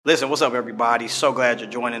Listen, what's up, everybody? So glad you're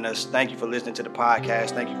joining us. Thank you for listening to the podcast.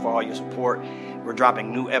 Thank you for all your support. We're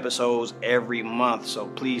dropping new episodes every month, so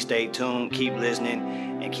please stay tuned, keep listening,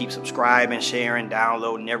 and keep subscribing, sharing,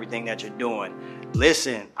 downloading everything that you're doing.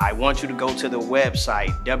 Listen, I want you to go to the website,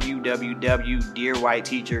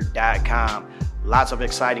 www.dearwhiteteacher.com. Lots of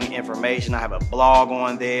exciting information. I have a blog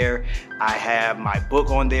on there. I have my book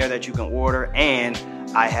on there that you can order, and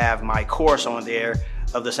I have my course on there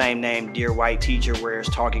of the same name, Dear White Teacher, where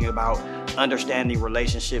it's talking about understanding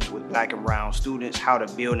relationships with Black and brown students, how to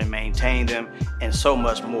build and maintain them, and so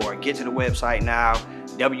much more. Get to the website now,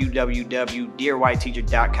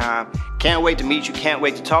 www.dearwhiteteacher.com. Can't wait to meet you. Can't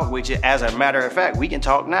wait to talk with you. As a matter of fact, we can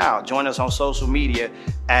talk now. Join us on social media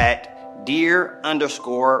at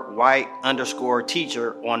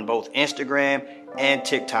Dear_White_Teacher on both Instagram and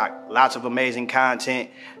TikTok. Lots of amazing content.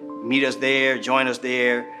 Meet us there. Join us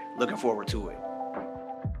there. Looking forward to it.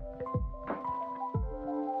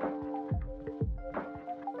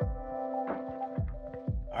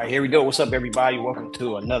 All right, here we go. What's up, everybody? Welcome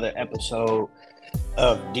to another episode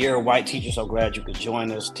of Dear White Teacher. So glad you could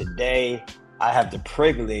join us today. I have the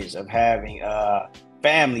privilege of having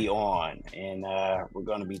family on, and we're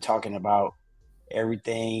going to be talking about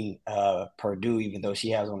everything Purdue, even though she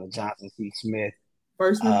has on the Johnson C. Smith.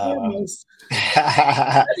 First and foremost.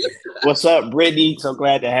 What's up, Brittany? So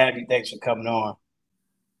glad to have you. Thanks for coming on.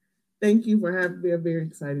 Thank you for having me. I'm very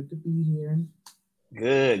excited to be here.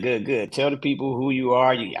 Good. Tell the people who you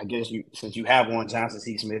are. I guess since you have on Johnson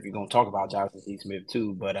C. Smith, you're going to talk about Johnson C. Smith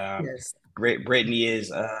too. But yes. Brittany is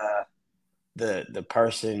the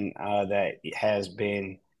person that has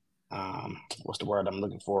been what's the word I'm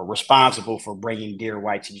looking for? Responsible for bringing Dear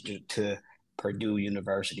White Teacher to Purdue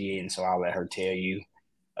University, and so I'll let her tell you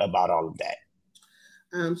about all of that.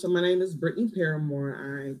 So my name is Brittany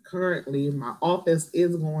Paramore. My office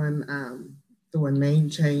is going through a name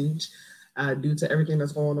change. Due to everything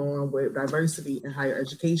that's going on with diversity in higher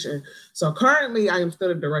education. So currently, I am still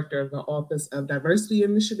the director of the Office of Diversity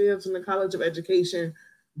Initiatives in the College of Education,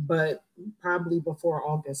 but probably before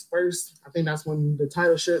August 1st, I think that's when the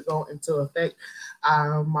title should go into effect,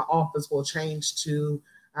 my office will change to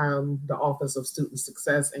the Office of Student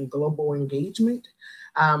Success and Global Engagement.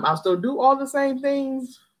 I'll still do all the same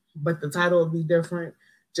things, but the title will be different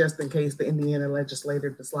just in case the Indiana legislature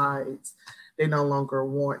decides they no longer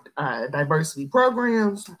want diversity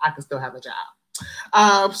programs. I can still have a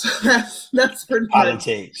job. So that's pretty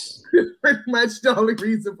politics. Pretty much the only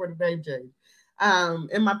reason for the name change.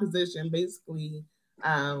 In my position, basically,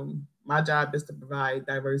 my job is to provide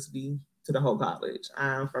diversity to the whole college,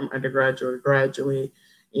 from undergraduate, graduate,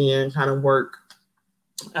 and kind of work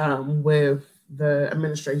with the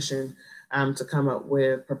administration to come up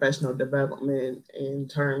with professional development in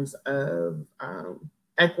terms of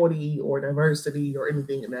equity or diversity or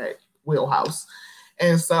anything in that wheelhouse.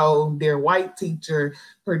 And so Dear White Teacher,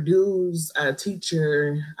 Purdue's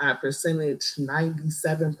teacher percentage,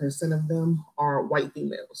 97% of them are white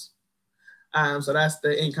females. So that's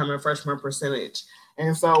the incoming freshman percentage.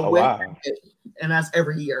 And so and that's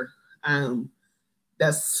every year.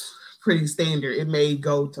 That's pretty standard. It may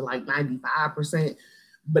go to like 95%,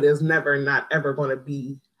 but it's not ever going to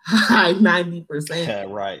be high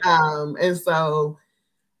 90%. Right. And so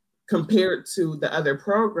compared to the other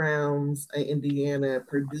programs in Indiana,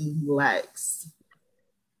 Purdue lacks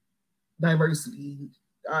diversity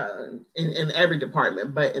in every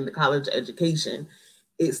department, but in the college education,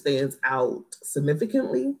 it stands out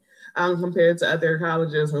significantly compared to other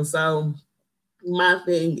colleges. And so my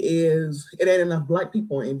thing is, it ain't enough Black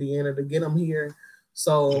people in Indiana to get them here.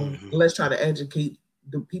 So let's try to educate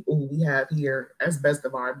the people who we have here as best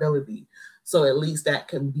of our ability. So at least that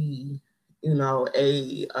can be, a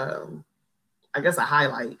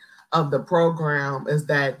highlight of the program is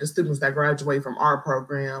that the students that graduate from our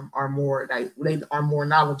program are more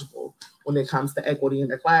knowledgeable when it comes to equity in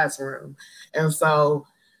the classroom. And so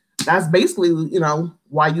that's basically,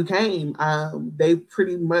 why you came. They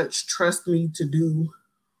pretty much trust me to do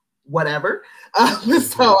whatever.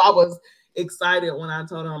 So I was excited when I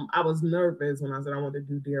told them. I was nervous when I said I wanted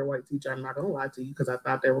to do Dear White Teacher. I'm not going to lie to you because I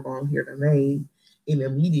thought they were going to hear the name and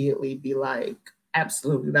immediately be like,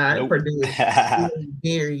 absolutely not. Nope. Purdue is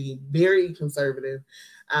very, very conservative.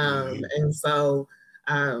 And so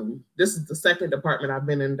this is the second department I've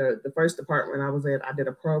been in. The first department I was in, I did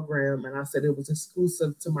a program and I said it was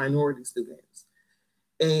exclusive to minority students.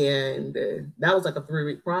 And that was like a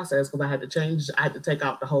 3-week process because I had to take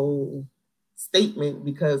out the whole statement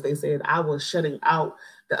because they said I was shutting out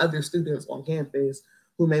the other students on campus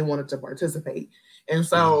who may wanted to participate. And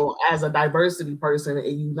so as a diversity person,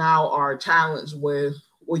 and you now are challenged with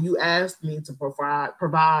well, you asked me to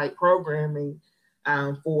provide programming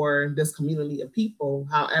for this community of people.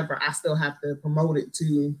 However, I still have to promote it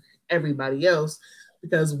to everybody else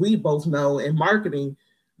because we both know in marketing,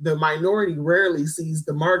 the minority rarely sees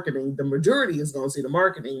the marketing. The majority is going to see the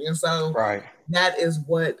marketing. And so that is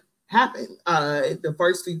what happened. The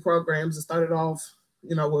first few programs, it started off,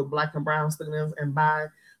 with Black and brown students. And by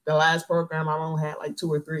the last program, I only had like 2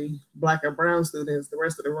 or 3 Black and brown students. The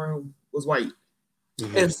rest of the room was white.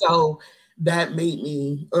 Mm-hmm. And so that made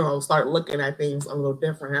me, start looking at things a little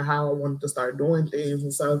different and how I wanted to start doing things.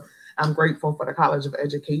 And so I'm grateful for the College of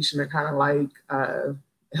Education to kind of like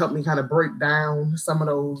help me kind of break down some of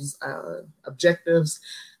those objectives.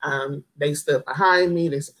 They stood behind me,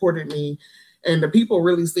 they supported me, and the people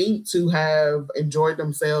really seemed to have enjoyed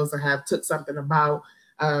themselves and have took something about.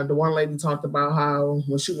 The one lady talked about how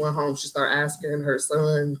when she went home, she started asking her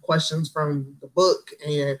son questions from the book,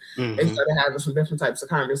 and they started having some different types of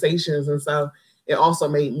conversations. And so it also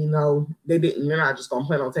made me know they're not just going to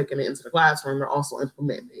plan on taking it into the classroom, they're also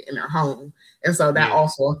implementing it in their home. And so that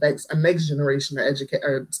also affects a next generation of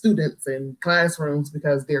students in classrooms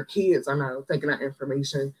because their kids are now taking that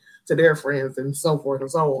information to their friends and so forth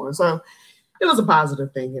and so on. So it was a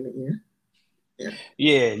positive thing in the end.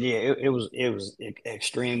 It was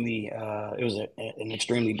extremely it was an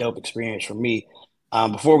extremely dope experience for me.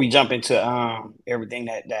 Before we jump into everything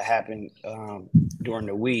that happened during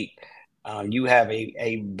the week, you have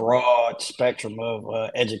a broad spectrum of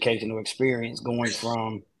educational experience going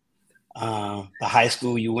from the high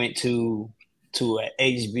school you went to a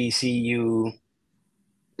HBCU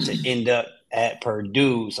to end up at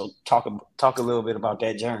Purdue. So talk a little bit about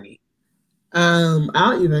that journey.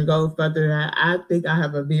 I'll even go further than I think I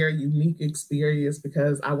have a very unique experience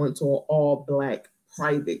because I went to an all-Black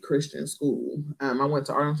private Christian school. I went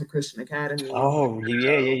to Arlington Christian Academy. Oh,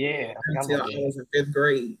 yeah. Until I was in 5th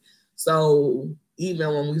grade. So even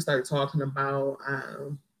when we start talking about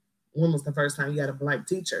when was the first time you had a Black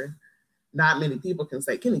teacher, not many people can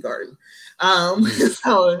say kindergarten.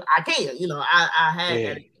 So I can, I had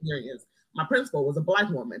that experience. My principal was a Black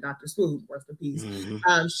woman, Dr. Swoop, rest in peace.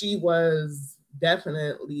 She was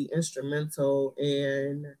definitely instrumental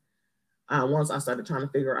in once I started trying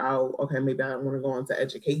to figure out, okay, maybe I want to go into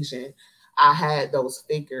education. I had those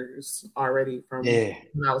figures already from when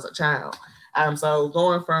I was a child. So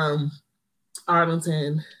going from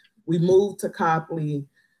Arlington, we moved to Copley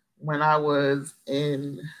when I was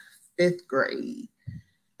in 5th grade.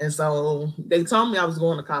 And so they told me I was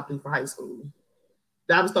going to Copley for high school.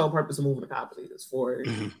 That was the whole purpose of moving to Copley, is for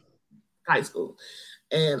high school.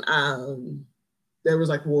 And they was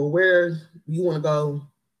like, well, where do you want to go,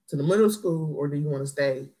 to the middle school, or do you want to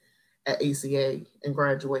stay at ACA and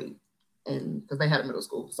graduate? And because they had a middle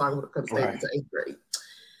school, so I could have stayed into 8th grade.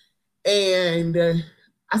 And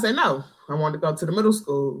I said, no, I wanted to go to the middle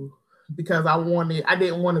school because I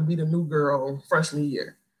didn't want to be the new girl freshman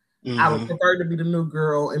year. I would prefer to be the new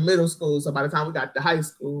girl in middle school. So by the time we got to high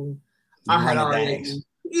school, I had already,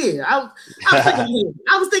 I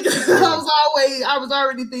was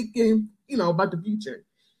already thinking, about the future.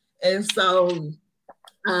 And so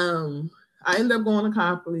I ended up going to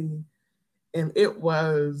Copley, and it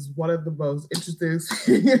was one of the most interesting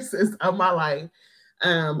experiences of my life.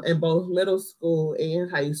 In both middle school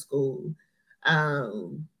and high school. I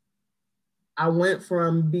went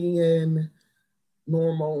from being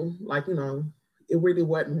normal, it really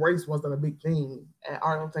wasn't, race wasn't a big thing at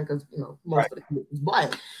Arlington because, most of the kids was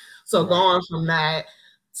Black. So going from that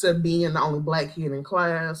to being the only Black kid in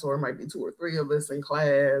class, or it might be 2 or 3 of us in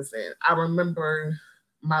class. And I remember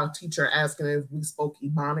my teacher asking if we spoke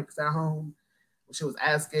Ebonics at home. She was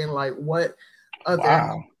asking, what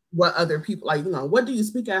other people, what do you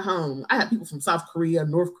speak at home? I had people from South Korea,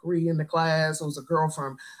 North Korea in the class. There was a girl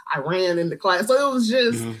from Iran in the class. So it was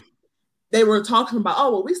just, they were talking about,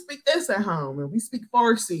 oh, well, we speak this at home, and we speak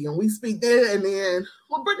Farsi, and we speak that. And then,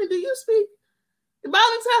 well, Brittany, do you speak Ebonics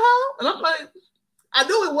at home? And I'm like, I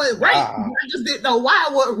knew it wasn't right. I just didn't know why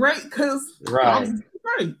it wasn't right, because I was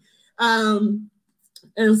right.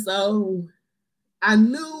 And so I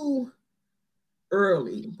knew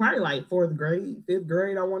early, probably like 4th grade, 5th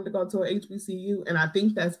grade, I wanted to go to an HBCU. And I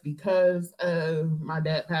think that's because of my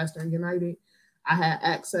dad pastoring United. I had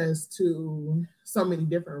access to so many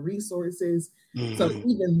different resources. So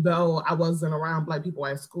even though I wasn't around Black people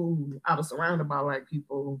at school, I was surrounded by Black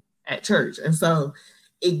people at church. And so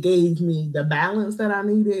it gave me the balance that I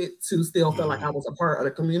needed to still feel like I was a part of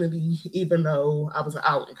the community, even though I was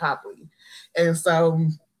out in Copley. And so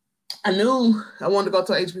I knew I wanted to go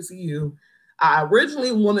to HBCU. I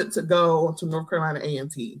originally wanted to go to North Carolina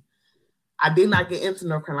A&T. I did not get into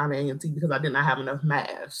North Carolina A&T because I did not have enough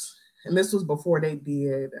maths. And this was before they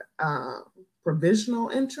did provisional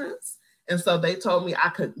entrance. And so they told me I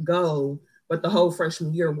could go, but the whole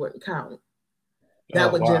freshman year wouldn't count.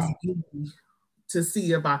 That would just be to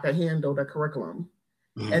see if I could handle the curriculum.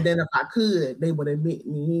 Mm-hmm. And then if I could, they would admit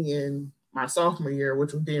me in my sophomore year,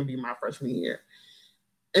 which would then be my freshman year.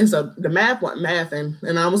 And so the math wasn't mathing.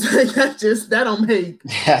 And I was like, that don't make,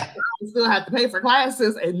 I still have to pay for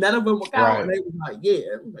classes and none of them would count. Right. And they was like,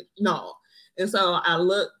 yeah. I'm like, no. And so I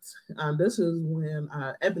looked, this is when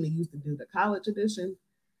Ebony used to do the college edition.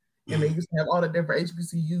 And they used to have all the different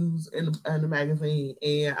HBCUs in the magazine.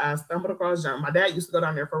 And I stumbled across John. My dad used to go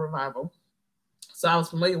down there for revival. So I was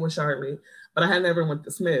familiar with Charlotte, but I had never went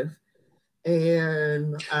to Smith.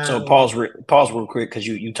 And so pause real quick, because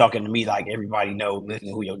you talking to me like everybody knows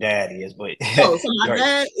who your dad is. But so my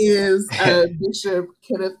dad is Bishop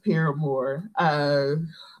Kenneth Paramore.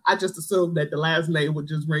 I just assumed that the last name would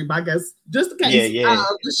just ring, but I guess just in case. Yeah.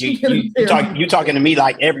 You talking to me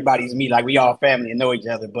like everybody's me, like we all family and know each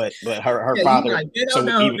other, but her father. Right. They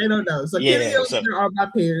don't know. So Kenny are my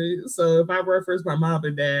parents. So if I reference my mom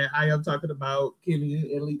and dad, I am talking about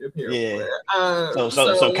Kenny and Lita Paramore. Yeah.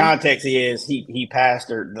 So context is he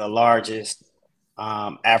pastored the largest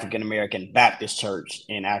African American Baptist church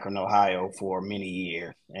in Akron, Ohio for many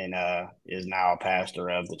years, and is now a pastor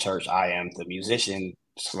of the church I am the musician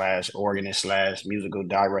 / organist / musical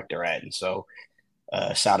director at. And so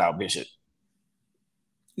shout out Bishop.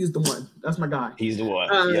 He's the one. That's my guy. He's the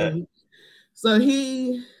one. So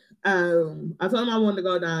he I told him I wanted to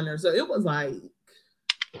go down there. So it was like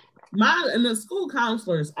and the school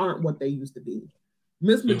counselors aren't what they used to be.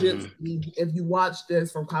 Miss Majinski, if you watch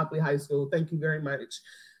this from Copley High School, thank you very much.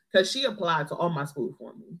 Because she applied to all my schools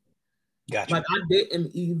for me. Gotcha. Like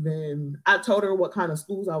I told her what kind of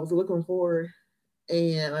schools I was looking for.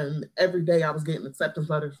 And every day I was getting acceptance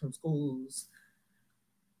letters from schools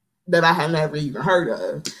that I had never even heard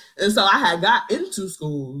of. And so I had got into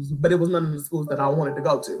schools, but it was none of the schools that I wanted to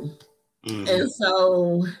go to. Mm-hmm. And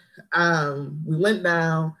so we went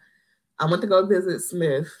down. I went to go visit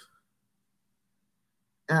Smith.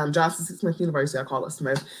 Johnson C. Smith University, I call it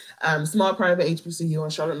Smith. Small private HBCU in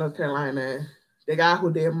Charlotte, North Carolina. The guy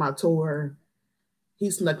who did my tour, he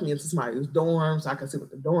snuck me into somebody's dorms so I could see what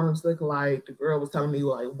the dorms look like. The girl was telling me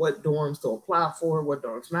like what dorms to apply for, what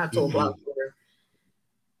dorms not to apply for.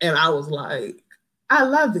 And I was like, I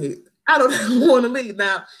love it. I don't want to leave.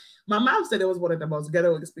 Now, my mom said it was one of the most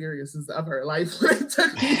ghetto experiences of her life when it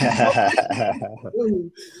took me.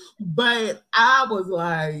 But I was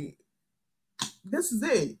like, this is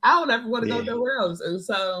it. I don't ever want to go nowhere else. And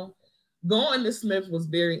so going to Smith was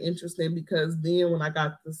very interesting because then when I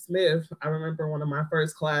got to Smith, I remember one of my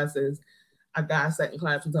first classes, a guy sat in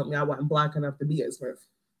class and told me I wasn't Black enough to be at Smith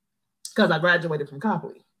because I graduated from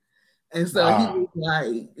Copley. And so he was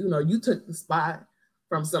like, you took the spot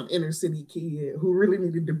from some inner city kid who really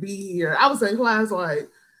needed to be here. I was in class like,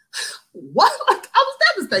 what? Like, I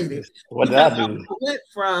was devastated. What did I do? I went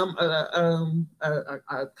from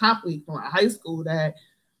a Copley from a high school that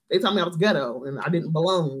they told me I was ghetto and I didn't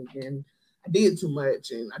belong and I did too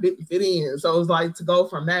much and I didn't fit in. So it was like to go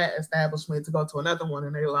from that establishment to go to another one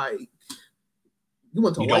and they're like, you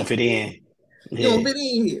don't fit in. You don't fit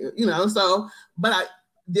in here, So, but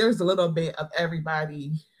there's a little bit of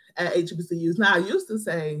everybody at HBCUs. Now, I used to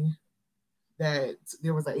say that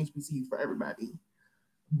there was an HBCU for everybody.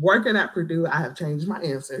 Working at Purdue, I have changed my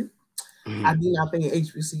answer. Mm-hmm. I do not think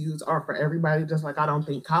HBCUs are for everybody, just like I don't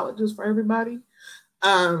think college is for everybody.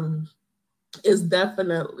 It's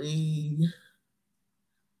definitely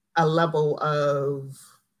a level of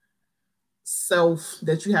self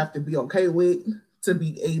that you have to be okay with to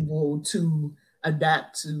be able to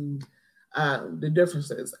adapt to the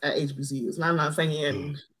differences at HBCUs. And I'm not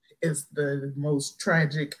saying it's the most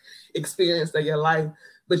tragic experience of your life,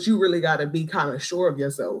 but you really got to be kind of sure of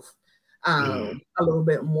yourself a little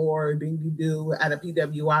bit more than you do at a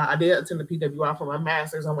PWI. I did attend the PWI for my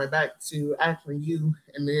master's. I went back to Akron U,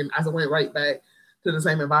 and then I went right back to the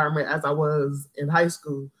same environment as I was in high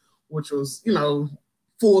school, which was,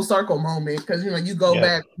 full circle moment because, you go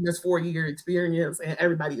back from this 4-year experience and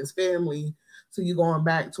everybody is family. So you going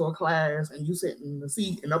back to a class and you sit in the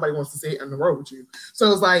seat and nobody wants to sit in the row with you.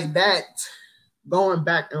 So it's like that going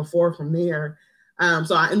back and forth from there.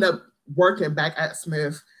 So I ended up working back at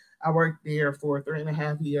Smith. I worked there for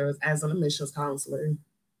 3.5 years as an admissions counselor.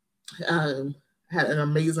 Had an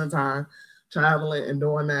amazing time traveling and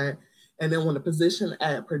doing that. And then when the position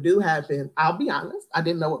at Purdue happened, I'll be honest, I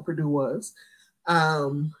didn't know what Purdue was.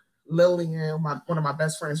 Lillian, one of my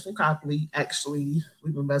best friends from Copley, actually,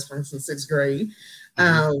 we've been best friends since 6th grade.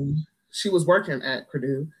 she was working at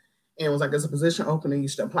Purdue and was like, there's a position opening, you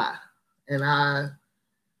should apply. And I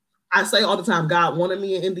say all the time, God wanted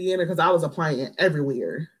me in Indiana because I was applying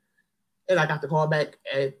everywhere. And I got the call back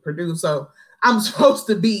at Purdue. So I'm supposed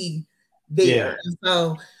to be there. Yeah. And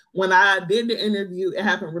so when I did the interview, it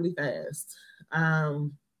happened really fast.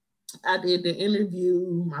 I did the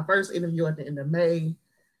interview, my first interview at the end of May.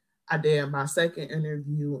 I did my second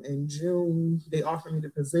interview in June. They offered me the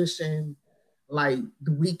position like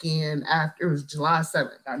the weekend after. It was July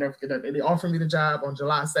 7th. I'll never forget that. They offered me the job on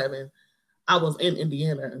July 7th. I was in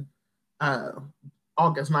Indiana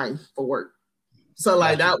August 9th for work. So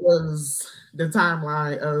like that was the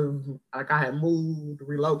timeline of like I had moved,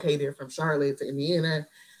 relocated from Charlotte to Indiana.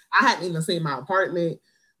 I hadn't even seen my apartment.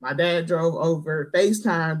 My dad drove over,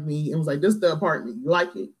 FaceTimed me, and was like, this is the apartment. You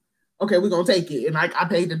like it? Okay, we're going to take it. And I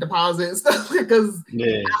paid the deposit and stuff because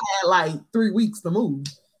I had like 3 weeks to move.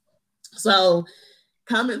 So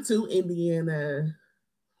coming to Indiana,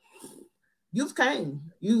 you've came.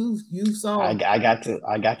 You saw. I got to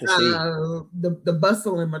see the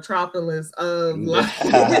bustling metropolis of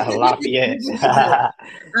Lafayette.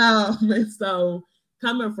 And so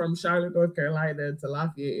coming from Charlotte, North Carolina to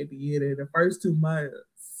Lafayette, Indiana, the first 2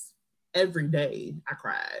 months, every day I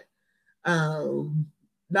cried.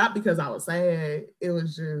 Not because I was sad. It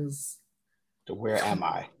was just, where am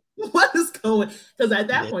I? What is going? Because at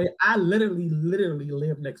that point, I literally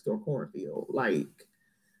lived next to a cornfield. Like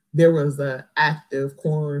there was an active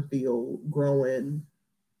cornfield growing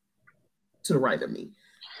to the right of me.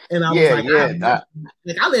 And I was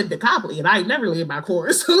like, I lived in Copley and I ain't never lived by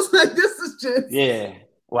corn. So it's like, this is just. Yeah.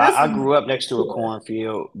 Well, I grew up next to a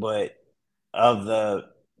cornfield, but of the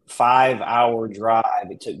 5-hour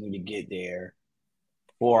drive it took me to get there,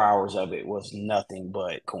 4 hours of it was nothing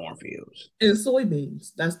but cornfields. And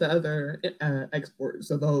soybeans. That's the other export.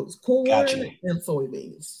 So those corn and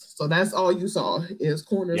soybeans. So that's all you saw is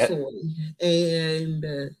corn and soy. And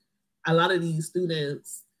a lot of these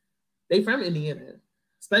students, they from Indiana,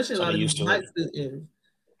 especially a lot of these white students.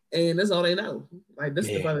 And that's all they know. Like this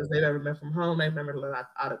is the brothers they've ever met from home. They've never lived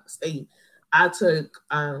out of the state. I took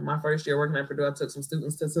my first year working at Purdue. I took some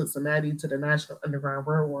students to Cincinnati to the National Underground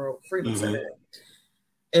Railroad Freedom Center.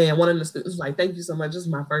 And one of the students was like, thank you so much. This is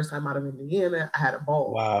my first time out of Indiana. I had a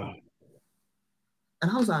ball. Wow. And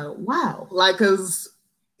I was like, wow. Like, because,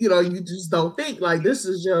 you know, you just don't think, like, this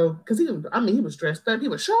is your, because he was dressed up. He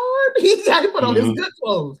was sharp. He put on his good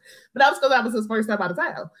clothes. But that was because that was his first time out of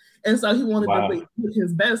town. And so he wanted to put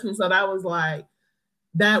his best. And so that was like,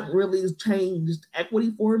 that really changed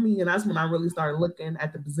equity for me. And that's when I really started looking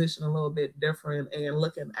at the position a little bit different and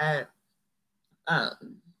looking at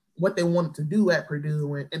what they wanted to do at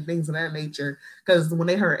Purdue and things of that nature. Because when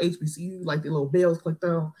they heard HBCU, like the little bells clicked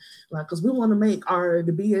on, like, because we want to make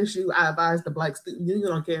the BSU, I advised the Black Student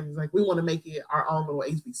Union on campus, like, we want to make it our own little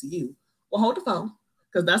HBCU. Well, hold the phone,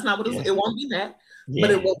 because that's not what it won't be that.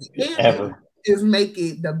 But it won't be ever. Is make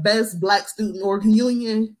it the best Black student organ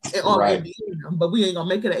union in all Indiana, but we ain't gonna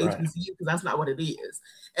make it an HBCU because that's not what it is.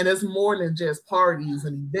 And it's more than just parties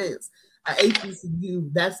and events. An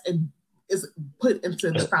HBCU is put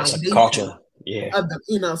into the foundation culture, of the,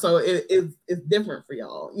 you know. So it's different for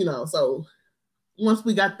y'all, you know. So once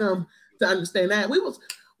we got them to understand that, we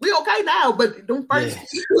okay now. But them first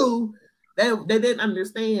few, they didn't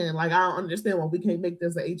understand. Like, I don't understand why we can't make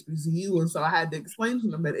this an HBCU. And so I had to explain to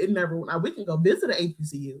them that it never, now we can go visit an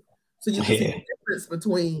HBCU. So you can see the difference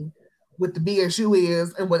between what the BSU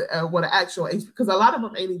is and what an actual HBCU, because a lot of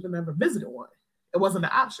them ain't even ever visited one. It wasn't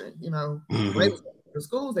an option, you know. They was looking for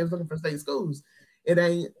schools, they was looking for state schools. It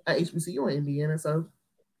ain't an HBCU in Indiana, so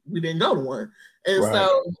we didn't go to one. And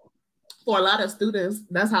so for a lot of students,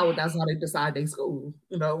 that's how they decide their school.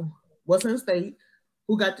 You know, what's in state,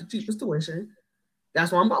 who got the cheapest tuition,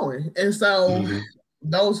 that's where I'm going. And so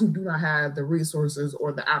those who do not have the resources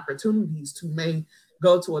or the opportunities to may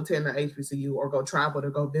go to attend an HBCU or go travel to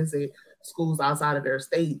go visit schools outside of their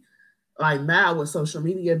state, like now with social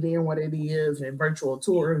media being what it is and virtual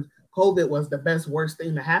tours, COVID was the worst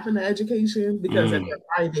thing to happen to education, because it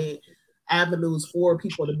provided avenues for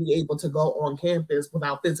people to be able to go on campus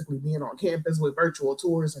without physically being on campus with virtual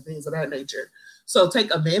tours and things of that nature. So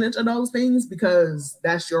take advantage of those things, because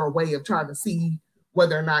that's your way of trying to see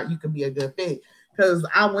whether or not you can be a good fit. Because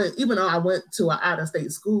even though I went to an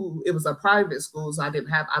out-of-state school, it was a private school, so I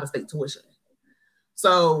didn't have out-of-state tuition.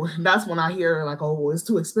 So that's when I hear like, oh, it's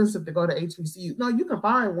too expensive to go to HBCU. No, you can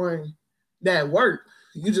find one that work.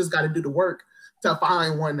 You just got to do the work to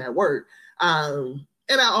find one that work. And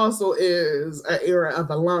that also is an era of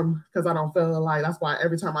alum, because I don't feel like, that's why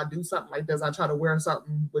every time I do something like this, I try to wear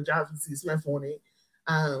something with Jonathan C. Smith on it,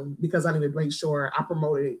 because I need to make sure I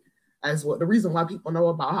promote it as well. The reason why people know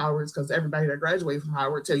about Howard is because everybody that graduated from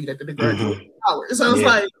Howard tell you that they graduated from Howard. So it's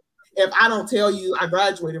like, if I don't tell you I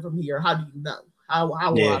graduated from here, how do you know? How will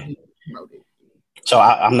I be promoted? So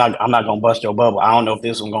I'm not gonna bust your bubble. I don't know if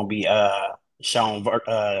this one's gonna be shown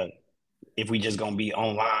if we just gonna be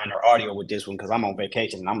online or audio with this one because I'm on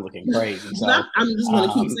vacation and I'm looking crazy. So I'm just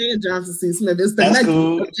gonna keep saying Johnson C. Smith. It's the that's next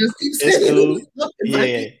cool. Just keep saying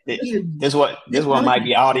This one might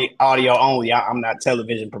be audio only. I'm not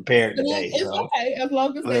television prepared today. It's okay as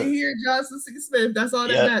long as they hear Johnson C. Smith. That's all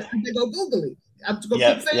that matters. They go Google it. I'm just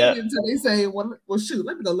gonna keep saying it until they say, well, shoot,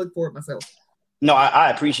 let me go look for it myself. No, I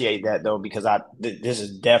appreciate that though, because this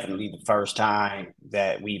is definitely the first time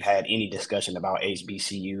that we've had any discussion about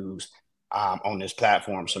HBCUs on this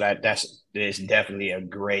platform. So that's definitely a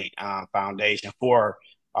great foundation for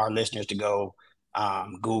our listeners to go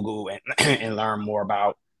Google and and learn more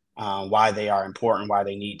about why they are important, why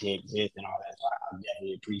they need to exist, and all that. So I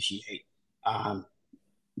definitely appreciate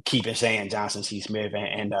keeping saying Johnson C. Smith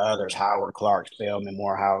and the others, Howard, Clark, Spelman,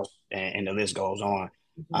 Morehouse, and the list goes on.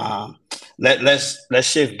 Let's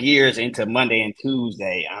shift gears into Monday and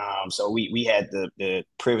Tuesday. So we had the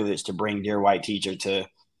privilege to bring Dear White Teacher to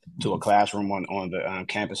a classroom on the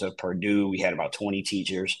campus of Purdue. We had about 20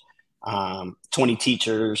 teachers,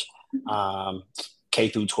 K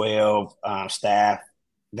through 12 staff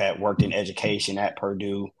that worked in education at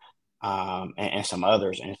Purdue, and some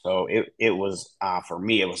others. And so it was for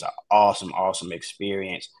me, it was an awesome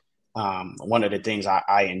experience. One of the things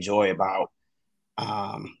I enjoy about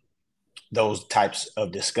those types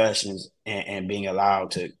of discussions and being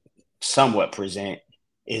allowed to somewhat present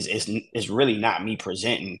is really not me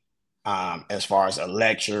presenting as far as a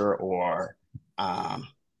lecture or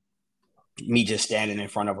me just standing in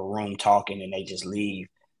front of a room talking and they just leave.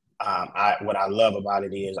 What I love about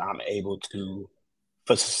it is I'm able to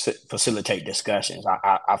facilitate discussions.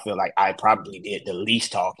 I feel like I probably did the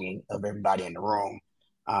least talking of everybody in the room,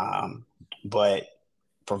 but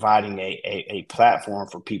providing a platform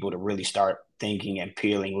for people to really start thinking and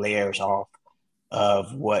peeling layers off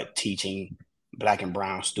of what teaching Black and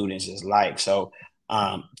brown students is like. So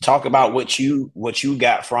talk about what you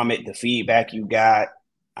got from it, the feedback you got,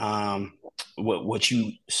 what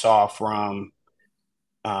you saw from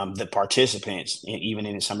the participants, and even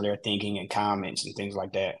in some of their thinking and comments and things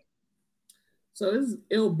like that. So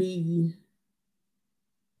it'll be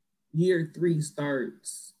year 3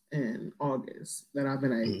 starts in August that I've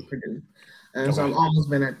been at Purdue. So I've almost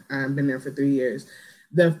been there for 3 years.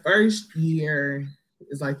 The first year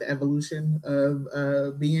is like the evolution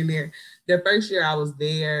of being there. The first year I was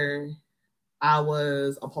there, I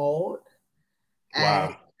was appalled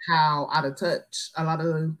at how out of touch a lot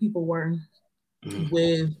of people were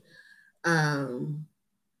with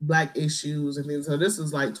Black issues and things. So this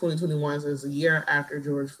is like 2021, so it's a year after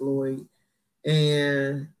George Floyd.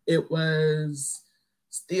 And it was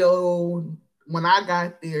still, when I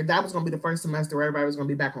got there, that was going to be the first semester where everybody was going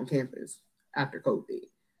to be back on campus after COVID.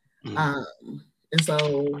 And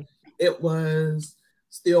so it was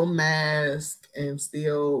still masked and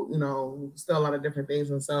still, still a lot of different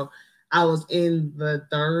things. And so I was in the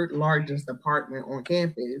 3rd largest department on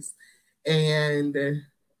campus, and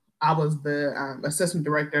I was the assistant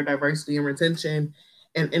director of diversity and retention.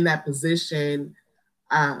 And in that position,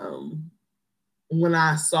 when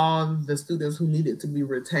I saw the students who needed to be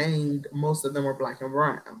retained, most of them were Black and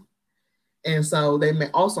brown. And so they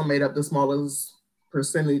also made up the smallest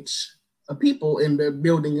percentage of people in the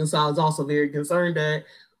building. And so I was also very concerned that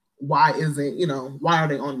why are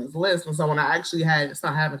they on this list? And so when I actually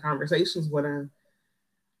started having conversations with them,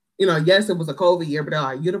 yes, it was a COVID year, but they're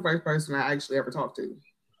like, you're the first person I actually ever talked to.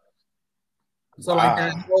 So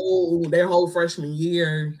like their whole freshman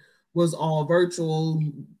year was all virtual,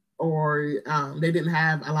 or they didn't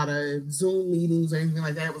have a lot of Zoom meetings or anything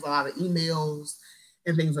like that. It was a lot of emails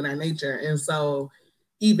and things of that nature. And so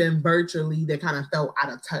even virtually, they kind of felt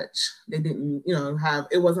out of touch. They didn't,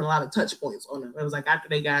 it wasn't a lot of touch points on them. It was like after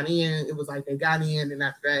they got in, it was like they got in, and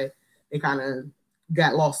after that, they kind of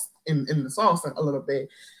got lost in the sauce a little bit.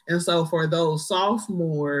 And so for those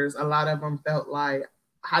sophomores, a lot of them felt like,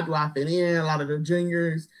 how do I fit in? A lot of the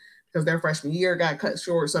juniors, because their freshman year got cut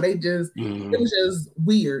short. So they just, it was just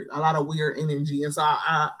weird, a lot of weird energy. And so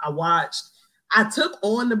I took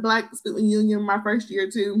on the Black Student Union my first year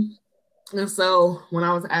too. And so when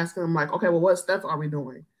I was asking them, like, okay, well, what stuff are we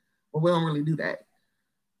doing? Well, we don't really do that.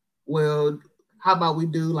 Well, how about we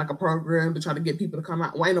do like a program to try to get people to come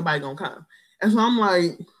out? Well, ain't nobody gonna come. And so I'm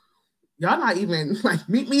like, y'all not even like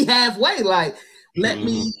meet me halfway. Like, let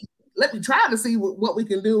me try to see what we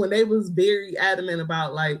can do. And they was very adamant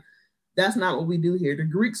about like, that's not what we do here. The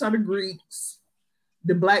Greeks are the Greeks.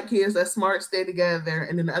 the black kids that's smart stay together,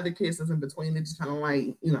 and then the other kids that's in between, they just kind of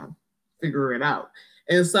like, figure it out.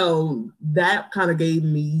 And so that kind of gave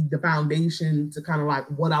me the foundation to kind of like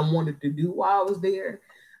what I wanted to do while I was there,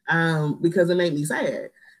 because it made me sad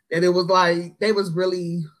that it was like they was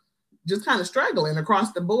really just kind of struggling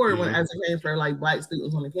across the board when as it came for like black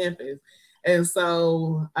students on the campus. And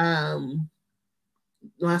so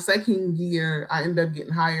my second year, I ended up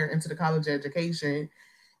getting hired into the college education.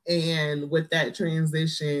 And with that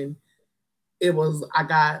transition, I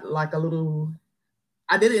got like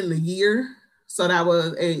I did it in a year. So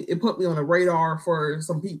it put me on a radar for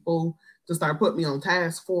some people to start putting me on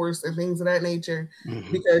task force and things of that nature,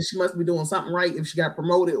 because she must be doing something right if she got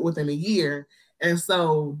promoted within a year. And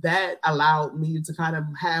so that allowed me to kind of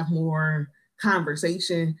have more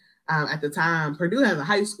conversation. At the time, Purdue has a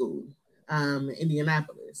high school,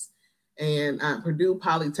 Indianapolis, and Purdue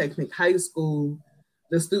Polytechnic High School,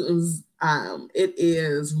 the students, it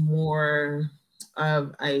is more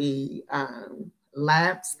of a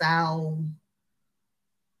lab style,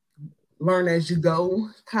 learn as you go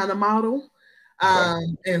kind of model.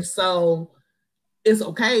 And so it's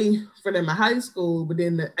okay for them in high school, but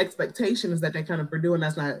then the expectation is that they kind of Purdue, and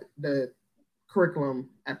that's not the curriculum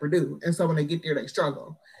at Purdue. And so when they get there, they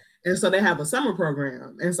struggle. And so they have a summer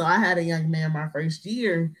program. And so I had a young man my first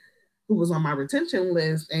year who was on my retention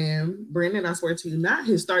list. And Brandon, I swear to you not,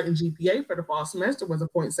 his starting GPA for the fall semester was a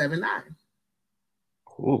 0.79.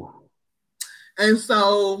 Ooh. And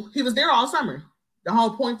so he was there all summer. The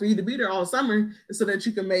whole point for you to be there all summer is so that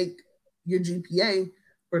you can make your GPA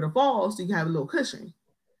for the fall so you can have a little cushion.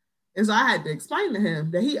 And so I had to explain to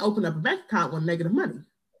him that he opened up a bank account with negative money.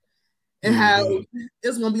 And how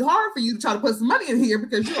it's going to be hard for you to try to put some money in here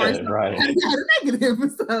because you already had a negative.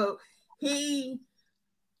 So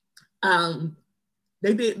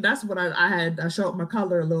they did. That's what I showed my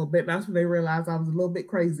color a little bit. That's when they realized I was a little bit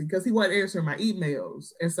crazy because he wasn't answering my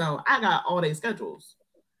emails. And so I got all their schedules.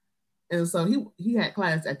 And so he had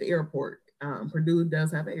class at the airport. Purdue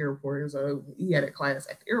does have an airport. And so he had a class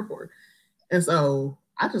at the airport. And so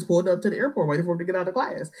I just pulled up to the airport waiting for him to get out of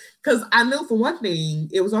class. Because I knew for one thing,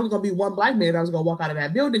 it was only going to be one black man that was going to walk out of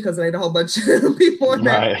that building because there ain't a whole bunch of people in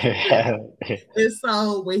there. And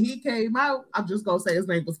so when he came out, I'm just going to say his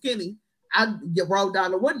name was Kenny. I rolled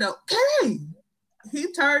down the window. Kenny!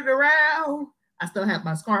 He turned around. I still had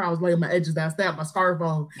my scarf. I was laying my edges down. I still had my scarf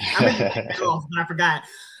on. I forgot.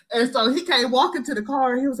 And so he came walking to the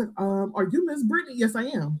car. And he was like, are you Miss Brittany? Yes, I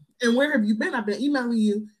am. And where have you been? I've been emailing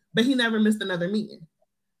you. But he never missed another meeting.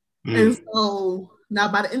 And so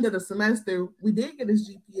now by the end of the semester, we did get his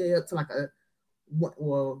GPA up to like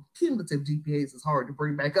cumulative GPAs is hard to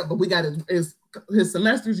bring back up, but we got his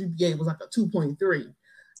semester GPA was like a 2.3. Okay.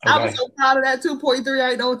 I was so proud of that 2.3. I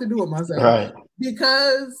didn't know what to do with myself. Right.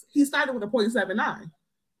 Because he started with a 0.79.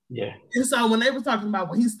 Yeah. And so when they were talking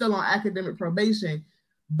about he's still on academic probation,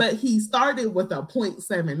 but he started with a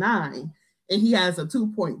 0.79 and he has a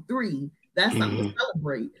 2.3, that's something to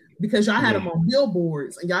celebrate. Because y'all had him on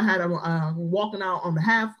billboards and y'all had him walking out on the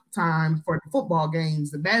halftime for the football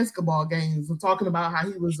games, the basketball games, and talking about how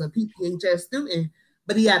he was a PPHS student,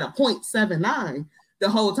 but he had a 0.79 the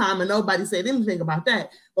whole time and nobody said anything about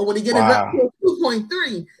that. But when he get it up to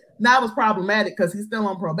 2.3, now it's problematic because he's still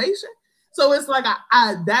on probation. So it's like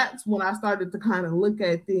that's when I started to kind of look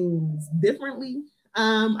at things differently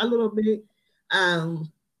a little bit.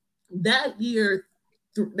 That year,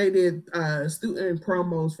 they did student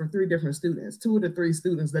promos for 3 different students. 2 of the 3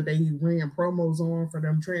 students that they ran promos on for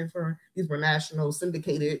them transferring, these were national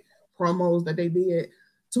syndicated promos that they did.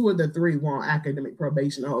 2 of the 3 were on academic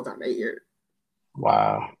probation the whole time they aired.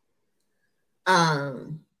 Wow.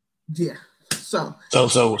 Yeah. So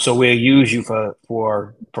we'll use you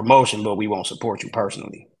for promotion, but we won't support you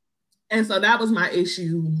personally. And so that was my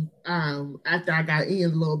issue after I got in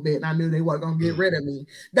a little bit and I knew they weren't going to get rid of me.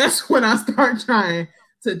 That's when I started trying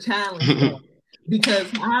to challenge them.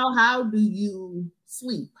 Because how do you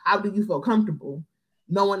sleep? How do you feel comfortable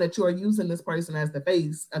knowing that you're using this person as the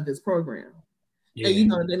face of this program? Yeah. And you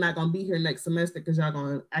know they're not going to be here next semester because y'all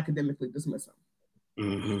going to academically dismiss them.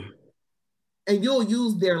 Mm-hmm. And you'll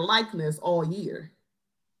use their likeness all year.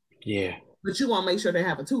 Yeah. But you won't make sure they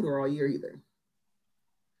have a tutor all year either.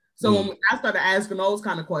 So when I started asking those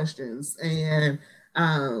kind of questions, and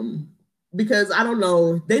because I don't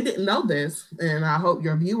know, they didn't know this, and I hope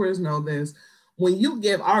your viewers know this. When you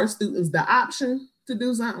give our students the option to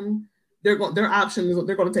do something, they're going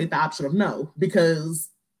to take the option of no, because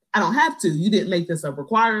I don't have to. You didn't make this a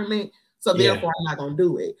requirement, so therefore I'm not going to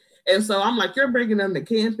do it. And so I'm like, you're bringing them to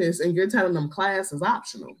campus, and you're telling them class is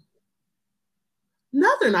optional. No,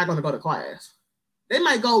 they're not going to go to class. They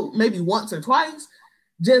might go maybe once or twice.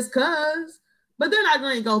 just cause. But they're not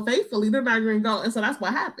going to go faithfully. They're not going to go. And so that's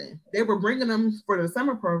what happened. They were bringing them for the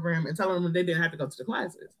summer program and telling them they didn't have to go to the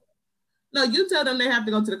classes. No, you tell them they have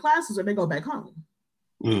to go to the classes or they go back home.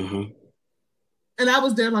 Mm-hmm. And I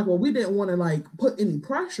was there like, well, we didn't want to like put any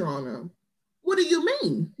pressure on them. What do you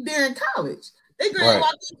mean? They're in college. They're going to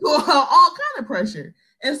walk into all kind of pressure.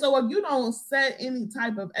 And so if you don't set any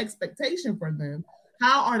type of expectation for them,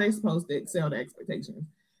 how are they supposed to excel the expectations?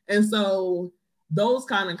 And so those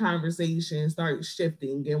kind of conversations started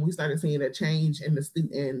shifting, and we started seeing a change in the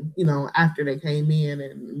student, you know, after they came in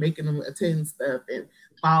and making them attend stuff and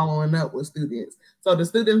following up with students. So the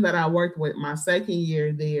students that I worked with my second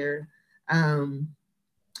year there,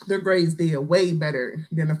 their grades did way better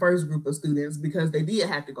than the first group of students because they did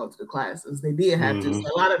have to go to the classes. They did have to. So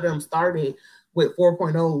a lot of them started with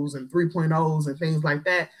 4.0s and 3.0s and things like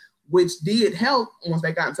that, which did help once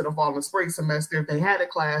they got into the fall and spring semester. If they had a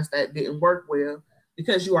class that didn't work well,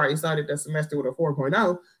 because you already started the semester with a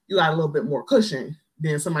 4.0, you got a little bit more cushion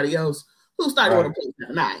than somebody else who started with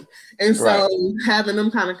a 9. And so having them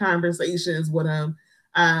kind of conversations with them,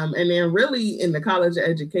 and then really in the college of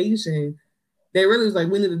education, they really was like,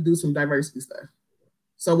 we need to do some diversity stuff.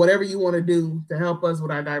 So whatever you want to do to help us with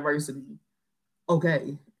our diversity,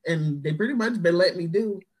 okay. And they pretty much been letting me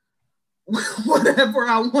do whatever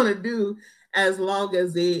I want to do as long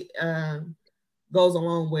as it goes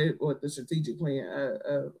along with the strategic plan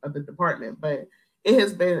of the department. But it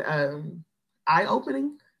has been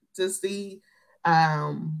eye-opening to see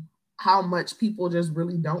how much people just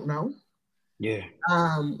really don't know. Yeah.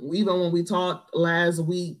 Even when we talked last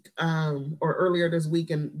week or earlier this week,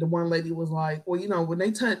 and the one lady was like, well, you know, when they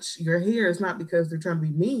touch your hair, it's not because they're trying to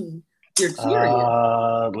be mean. They're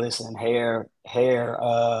curious. Listen, hair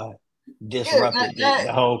disrupted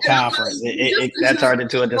the whole conference. That turned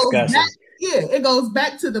into a discussion. It goes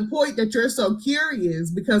back to the point that you're so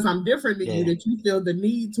curious because I'm different than you, that you feel the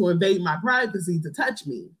need to invade my privacy to touch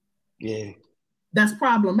me. Yeah. That's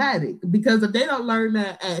problematic because if they don't learn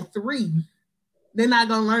that at 3, they're not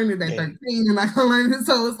going to learn it at 13. They're not going to learn it.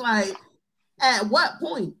 So it's like, at what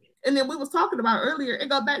point? And then we was talking about earlier, it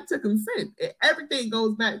goes back to consent. Everything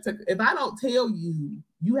goes back to, if I don't tell you,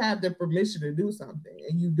 you have the permission to do something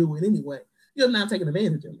and you do it anyway, you're not taking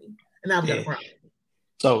advantage of me. And now we got a problem.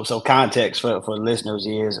 So context for listeners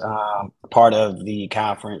is part of the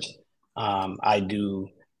conference. I do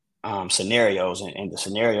scenarios, and the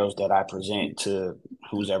scenarios that I present to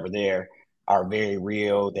who's ever there are very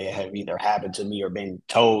real. They have either happened to me or been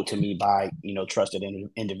told to me by, you know, trusted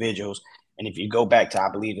individuals. And if you go back to, I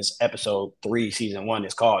believe it's episode 3, season 1,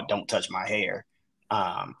 it's called "Don't Touch My Hair."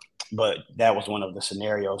 But that was one of the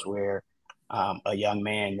scenarios where a young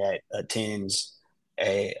man that attends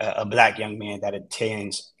a black young man that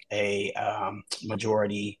attends a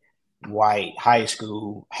majority white high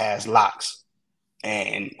school has locks,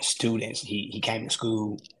 and students, he came to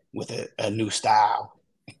school with a new style,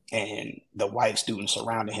 and the white students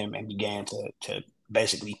surrounded him and began to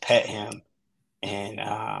basically pet him and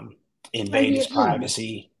invade his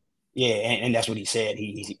privacy. Yeah, and that's what he said.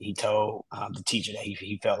 He told the teacher that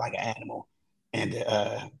he felt like an animal, and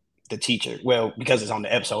the teacher, well, because it's on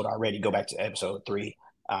the episode already, go back to episode 3.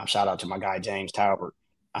 Shout out to my guy James Talbert,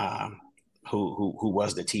 who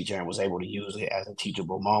was the teacher and was able to use it as a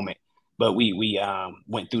teachable moment. But we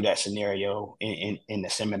went through that scenario in the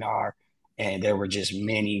seminar, and there were just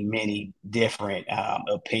many different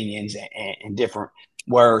opinions and different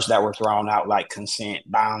words that were thrown out, like consent,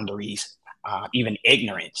 boundaries, even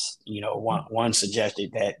ignorance. You know, one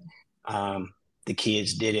suggested that the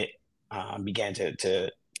kids did it, began to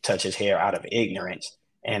touch his hair out of ignorance,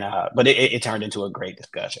 and but it turned into a great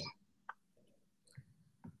discussion.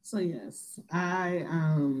 So yes, I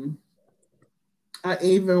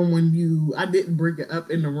even when I didn't bring it up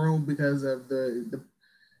in the room because of the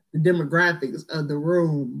demographics of the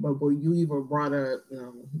room, but when you even brought up, you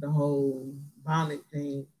know, the whole bonnet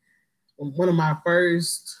thing, one of my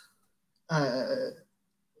first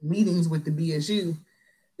meetings with the BSU,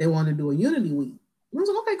 they wanted to do a Unity Week. I was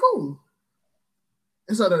like, okay, cool.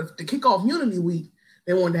 And so to kick off Unity Week,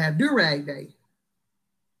 they wanted to have Do-Rag Day.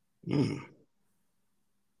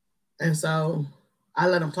 And so I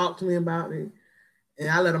let them talk to me about it, and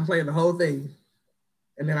I let them play the whole thing.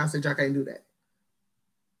 And then I said, y'all can't do that.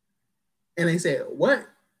 And they said, what?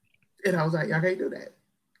 And I was like, y'all can't do that.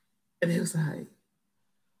 And it was like,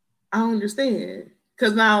 I don't understand.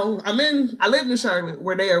 Because now I live in Charlotte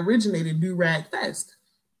where they originated Do-Rag Fest.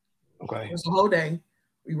 Okay. It's a whole day.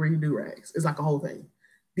 We bring do-rags. It's like a whole thing.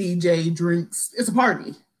 DJ, drinks. It's a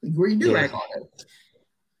party. We bring do-rag all day.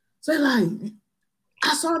 So like,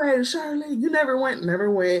 I saw that in Charlotte. You never went.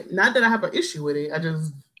 Not that I have an issue with it. I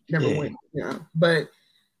just never went. But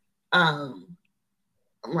I'm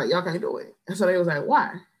like, y'all can't do it. And so they was like,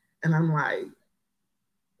 why? And I'm like,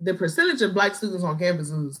 the percentage of Black students on campus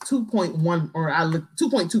is 2.1 or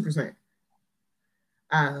 2.2%.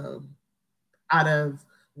 Out of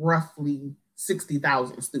roughly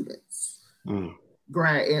 60,000 students,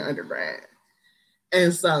 grad and undergrad.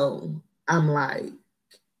 And so I'm like,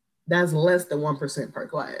 that's less than 1% per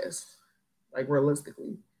class, like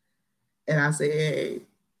realistically. And I said, hey,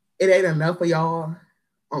 it ain't enough of y'all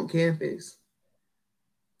on campus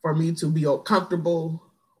for me to be comfortable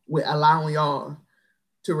with allowing y'all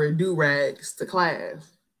to wear do-rags to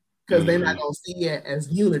class, because they're not going to see it as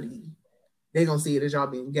unity. They're going to see it as y'all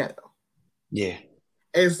being ghetto. Yeah.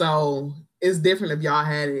 And so it's different if y'all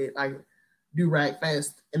had it like do-rag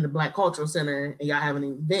fest in the Black Cultural Center and y'all have an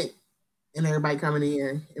event and everybody coming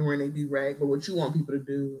in and wearing a do-rag. But what you want people to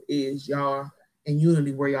do is y'all in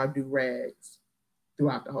unity wear y'all do-rags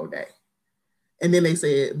throughout the whole day. And then they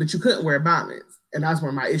said, but you couldn't wear bonnets. And that's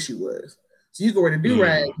where my issue was. So you can wear the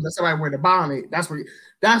do-rag, but somebody wear the bonnet. That's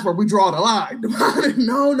where we draw the line. The bonnet,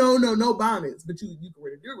 no bonnets. But you can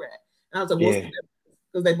wear the do-rag. And I was like, what's the difference?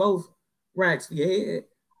 Because they both rags for your head.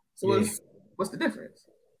 So what's the difference?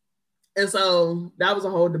 And so that was a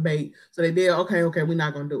whole debate. So they did, okay, we're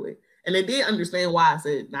not going to do it. And they did understand why I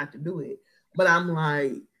said not to do it. But I'm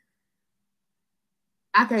like,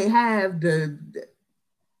 I can't have the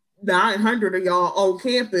 900 of y'all on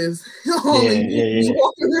campus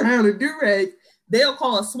walking around a do-rag. They'll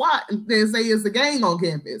call a SWAT and then say it's a gang on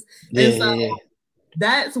campus. And so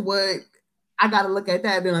that's what I got to look at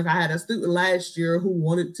that. Then, like, I had a student last year who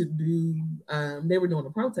wanted to do, they were doing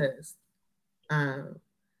a protest.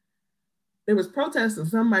 There was protesting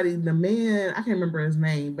somebody, the man, I can't remember his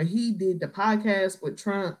name, but he did the podcast with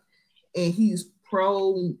Trump and he's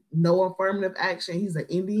pro no affirmative action. He's an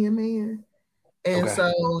Indian man. And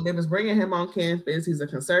so they was bringing him on campus. He's a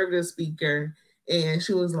conservative speaker. And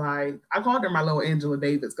she was like, I called her my little Angela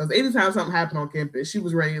Davis, because anytime something happened on campus, she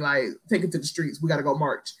was ready, like, take it to the streets. We got to go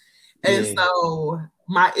march. And so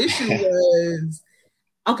my issue was,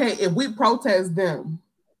 okay, if we protest them,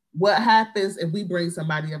 what happens if we bring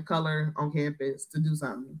somebody of color on campus to do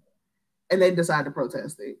something and they decide to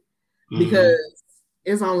protest it? Because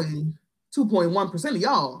it's only 2.1% of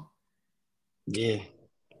y'all. Yeah.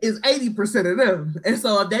 It's 80% of them. And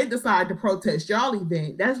so if they decide to protest y'all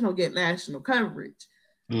event, that's going to get national coverage.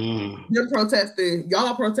 They're protesting,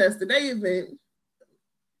 y'all protesting their event,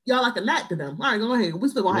 y'all like a gnat to them. All right, go ahead. We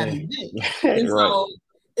still going to have an event. And so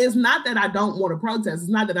it's not that I don't want to protest. It's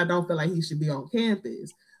not that I don't feel like he should be on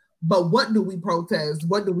campus. But what do we protest?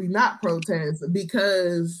 What do we not protest?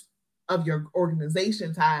 Because of your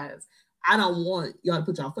organization ties, I don't want y'all to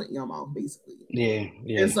put y'all foot in your mouth, basically. Yeah.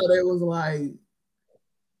 And so there was like,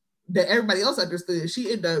 that everybody else understood.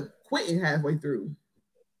 She ended up quitting halfway through.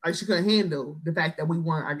 Like, she couldn't handle the fact that we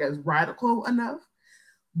weren't, I guess, radical enough.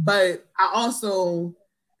 But I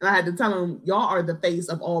had to tell them, y'all are the face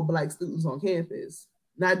of all Black students on campus,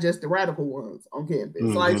 not just the radical ones on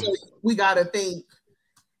campus. So we got to think.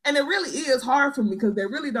 And it really is hard for me because they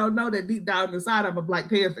really don't know that deep down inside I'm a Black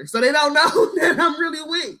Panther. So they don't know that I'm really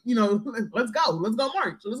with, let's go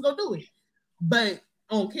march, let's go do it. But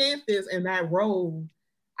on campus in that role,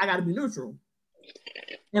 I got to be neutral.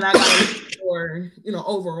 And I got to look for,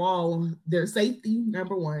 overall their safety,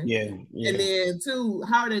 number one. Yeah. And then two,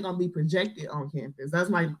 how are they going to be projected on campus?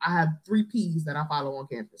 I have 3 P's that I follow on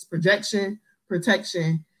campus: projection,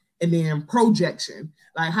 protection, and then projection.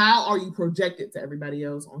 Like, how are you projected to everybody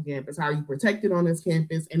else on campus? How are you protected on this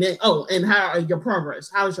campus? And then, and how are your progress?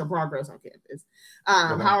 How is your progress on campus?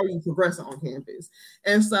 How are you progressing on campus?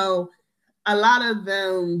 And so a lot of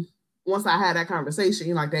them, once I had that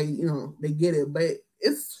conversation, they get it, but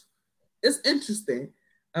it's interesting,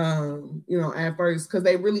 at first, because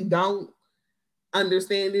they really don't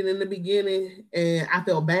understand it in the beginning, and I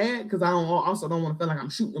feel bad because I also don't want to feel like I'm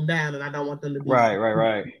shooting them down, and I don't want them to be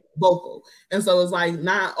right vocal. And so it's like,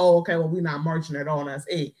 not, we're not marching at all. And that's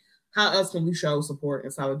it. How else can we show support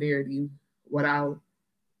and solidarity without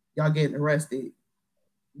y'all getting arrested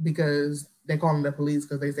because they're calling the police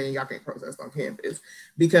because they saying y'all can't protest on campus?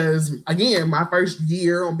 Because again, my first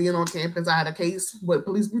year on being on campus, I had a case with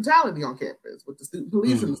police brutality on campus with the student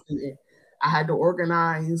police and the student. I had to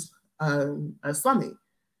organize a summit,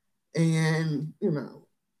 and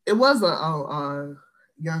it was a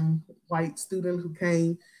young white student who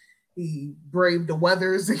came. He braved the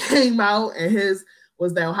weathers and came out, and his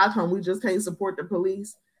was that, how come we just can't support the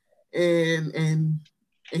police? And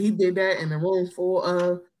he did that in a room full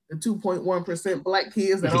of the 2.1% Black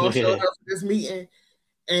kids that all showed up for this meeting.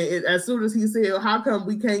 And as soon as he said, "How come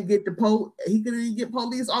we can't get he couldn't get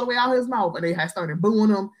police all the way out his mouth?" And they had started booing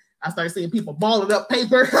him. I started seeing people balling up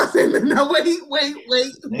paper. I said, "No, wait."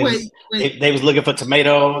 They was looking for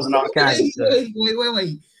tomatoes and all kinds of stuff.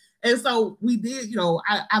 Wait. And so we did.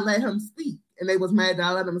 I let him speak, and they was mad that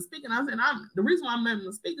I let him speak. And I said, the reason why I'm letting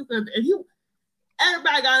him speak is because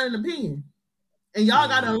everybody got an opinion, and y'all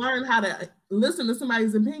got to learn how to listen to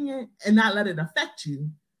somebody's opinion and not let it affect you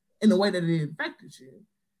in the way that it affected you.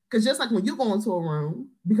 Because just like when you go into a room,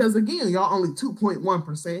 because again, y'all only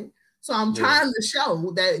 2.1%. So I'm trying to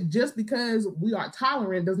show that just because we are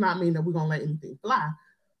tolerant does not mean that we're going to let anything fly.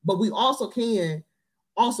 But we also can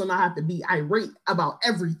not have to be irate about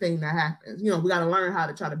everything that happens. We got to learn how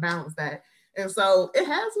to try to balance that. And so it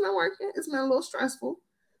has been working. It's been a little stressful.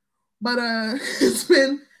 But it's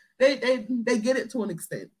been, they get it to an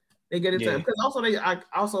extent. They get it to, because I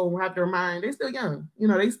also have to remind, they're still young.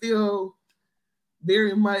 They still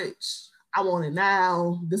very much, I want it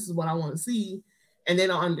now. This is what I want to see. And they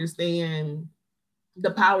don't understand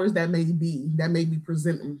the powers that may be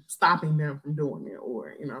presenting, stopping them from doing it,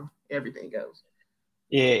 or, everything else.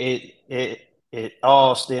 Yeah, it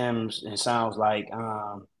all stems and sounds like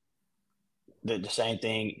the same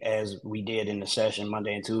thing as we did in the session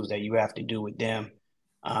Monday and Tuesday. You have to do with them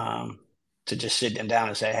to just sit them down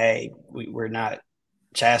and say, hey, we're not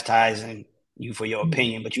chastising you for your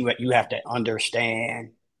opinion, but you have to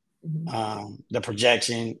understand the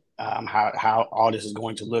projection, how all this is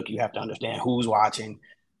going to look. You have to understand who's watching,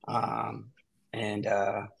 and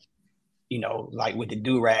like with the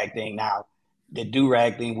do-rag thing. Now, the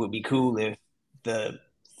do-rag thing would be cool if the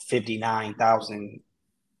 59,000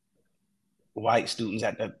 white students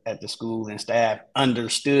at the school and staff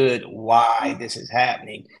understood why this is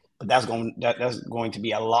happening. But that's going to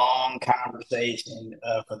be a long conversation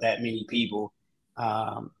for that many people.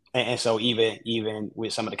 And so even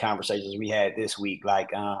with some of the conversations we had this week,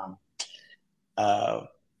 like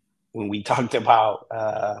when we talked about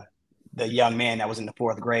the young man that was in the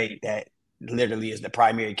 4th grade that literally is the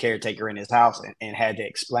primary caretaker in his house and had to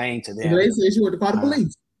explain to them. They said she wanted to call the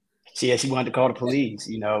police. She wanted to call the police.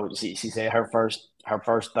 She said her first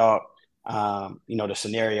thought, the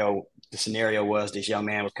scenario was this young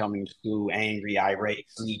man was coming to school angry, irate,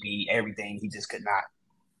 sleepy, everything. He just could not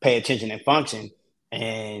pay attention and function.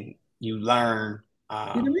 And you learn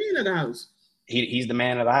he's the man of the house. He's the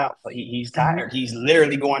man of the house. He's tired. He's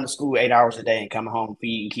literally going to school 8 hours a day and coming home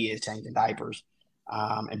feeding kids, changing diapers.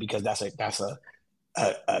 And because that's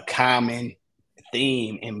a common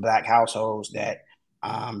theme in Black households that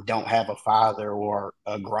don't have a father or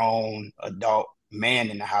a grown adult man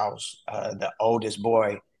in the house, the oldest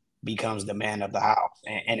boy becomes the man of the house,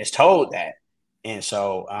 and it's told that. And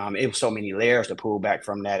so it was so many layers to pull back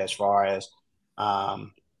from that, as far as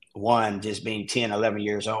one, just being 10, 11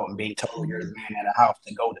 years old and being told you're the man of the house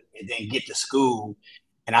to go and then get to school,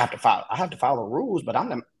 and I have to follow rules, but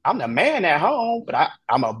I'm the man at home, but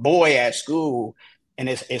I'm a boy at school, and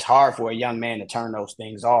it's hard for a young man to turn those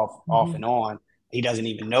things off and on. He doesn't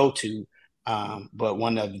even know to. But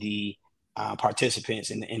one of the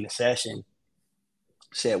participants in the session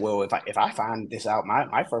said, "Well, if I find this out,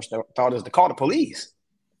 my first thought is to call the police."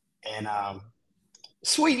 And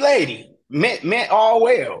sweet lady meant all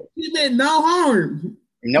well. She meant no harm.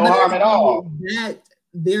 No harm at all. That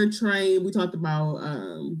they're trained. We talked about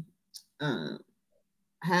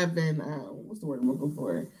having what's the word I'm looking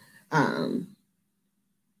for?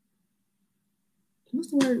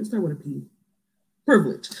 What's the word? Start with a P.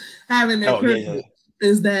 Privilege. Having that privilege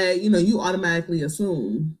is that you automatically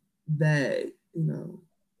assume that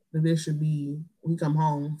that there should be, when you come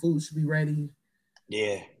home, food should be ready.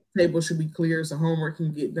 Yeah. Table should be clear so homework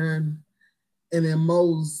can get done. And in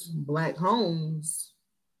most Black homes,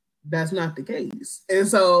 that's not the case. And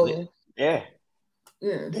so yeah.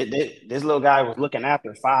 This little guy was looking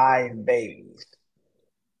after 5 babies.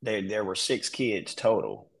 There were 6 kids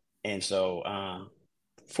total. And so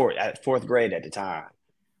at 4th grade at the time.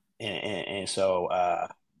 And so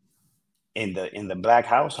in the Black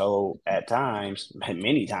household, at times,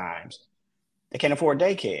 many times, they can't afford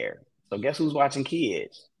daycare. So guess who's watching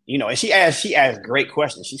kids? And she asked great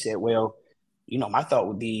questions. She said, well, my thought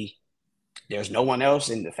would be, there's no one else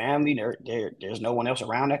in the family. There's no one else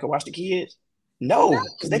around that could watch the kids. No,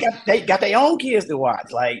 because they got their own kids to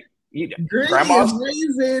watch. Like grandma's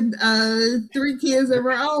raising 3 kids of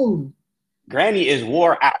her own. Granny is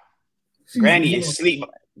wore out. Granny is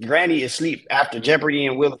asleep after Jeopardy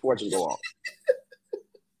and Wheel of Fortune go on.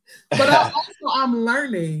 But I'm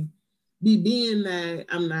learning, being that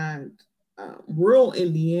I'm not rural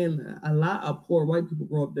Indiana, a lot of poor white people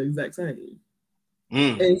grow up the exact same.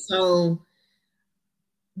 And so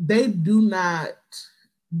they do not,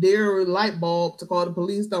 their light bulb to call the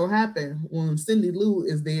police don't happen when Cindy Lou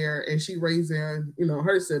is there and she raising,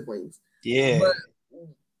 her siblings. Yeah. But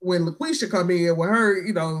when LaQuisha come in with her,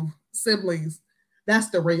 siblings, that's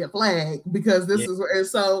the red flag because this is, and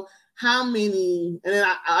so how many, and then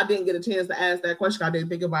I didn't get a chance to ask that question. I didn't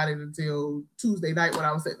think about it until Tuesday night when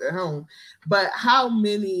I was sitting at home. But how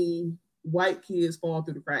many white kids fall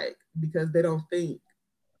through the crack because they don't think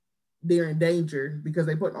they're in danger because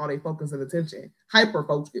they putting all their focus and attention, hyper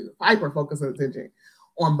focus and attention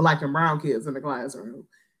on black and brown kids in the classroom.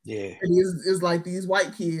 Yeah. It's like these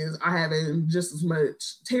white kids are having just as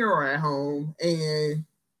much terror at home and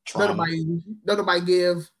nobody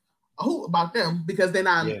give a hoot about them because they're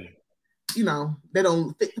not, they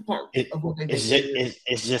don't fit the part of what they think.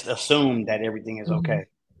 It's just assumed that everything is okay.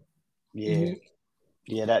 Yeah. Mm-hmm.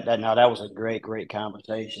 Yeah, that was a great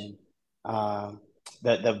conversation.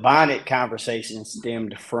 The bonnet conversation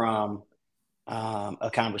stemmed from a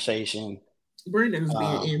conversation. Brandon's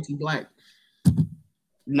being anti-black.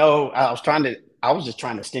 No, I was just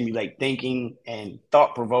trying to stimulate thinking and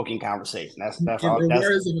thought-provoking conversation. That's all. The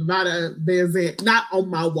words of Nevada, not on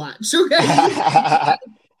my watch. Okay,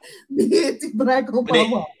 the anti-black on my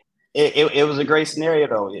watch. It was a great scenario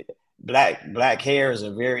though. Black hair is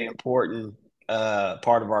a very important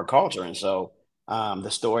part of our culture, and so the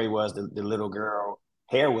story was the little girl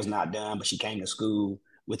hair was not done, but she came to school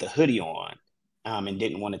with a hoodie on, and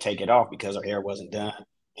didn't want to take it off because her hair wasn't done.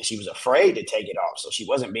 And she was afraid to take it off. So she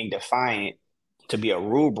wasn't being defiant to be a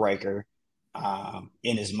rule breaker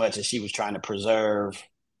in as much as she was trying to preserve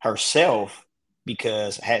herself,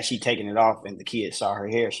 because had she taken it off and the kids saw her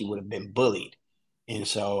hair, she would have been bullied. And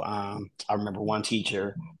so I remember one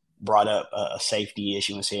teacher brought up a safety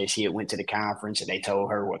issue and said she had went to the conference and they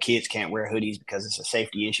told her, well, kids can't wear hoodies because it's a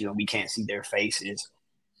safety issue and we can't see their faces.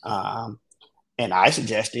 And I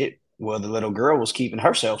suggested, well, the little girl was keeping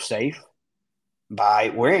herself safe by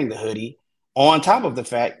wearing the hoodie, on top of the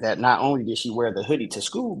fact that not only did she wear the hoodie to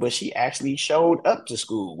school, but she actually showed up to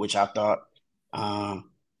school, which I thought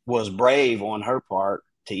was brave on her part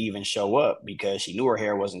to even show up, because she knew her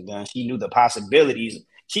hair wasn't done. She knew the possibilities.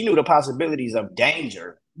 She knew the possibilities of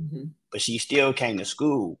danger, but she still came to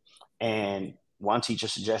school. And one teacher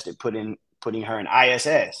suggested putting her in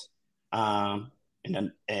ISS,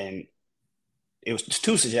 and it was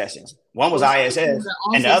two suggestions. One was ISS,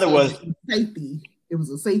 and the other was safety. It was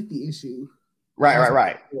a safety issue.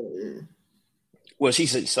 Right. Well, she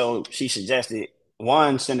suggested,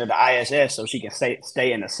 one, send her to ISS so she can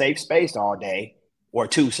stay in a safe space all day, or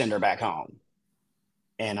two, send her back home.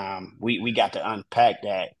 And we got to unpack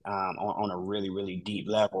that on a really, really deep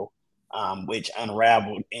level, which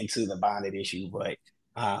unraveled into the bonded issue. But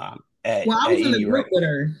I was in a group with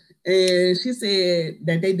her, and she said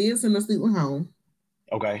that they did send a student home.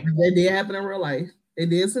 Okay. That did happen in real life. They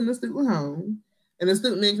did send the student home, and the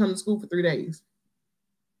student didn't come to school for 3 days.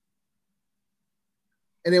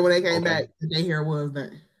 And then when they came back, the day hair was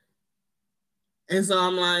done. And so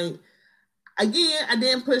I'm like, again, I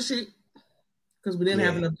didn't push it because we didn't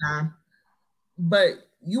have enough time. But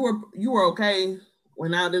you were okay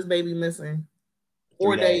when now this baby missing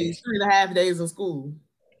 4 days, 3.5 days of school.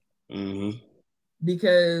 Mm-hmm.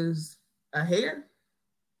 Because a hair,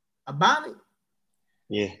 a bonnet.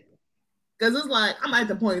 Yeah. Because it's like, I'm at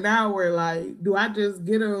the point now where, like, do I just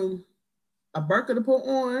get them a burqa to put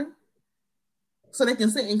on so they can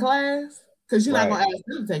sit in class? Because you're not going to ask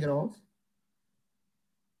them to take it off.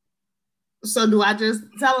 So do I just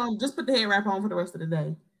tell them, just put the head wrap on for the rest of the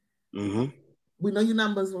day? Mm-hmm. We know you're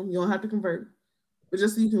not Muslim. You don't have to convert. But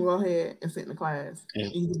just so you can go ahead and sit in the class.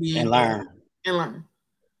 And learn.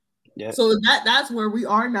 Yep. So that's where we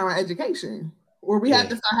are now in education, where we have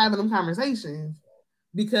to start having them conversations,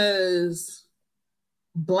 because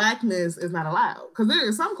blackness is not allowed. Because there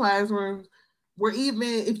are some classrooms where even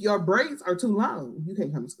if your braids are too long, you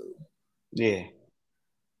can't come to school. Yeah.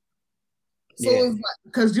 So it's like,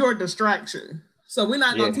 because you're a distraction. So we're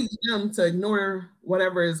not going to teach them to ignore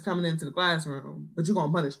whatever is coming into the classroom, but you're going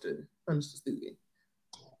to punish the student.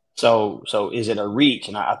 So is it a reach?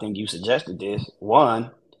 And I think you suggested this.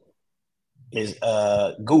 One is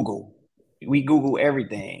Google. We Google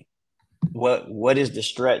everything. What is the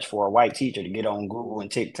stretch for a white teacher to get on Google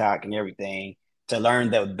and TikTok and everything to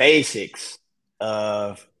learn the basics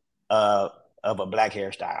of a black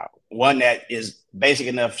hairstyle? One that is basic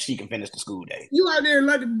enough she can finish the school day. You out there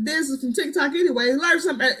learning dances from TikTok anyway. Learn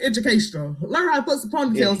something educational. Learn how to put some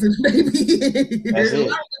ponytails in the baby. Learn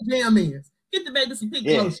what jam is. Get the baby some pink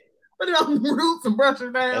lotion. Put it on the roots and brush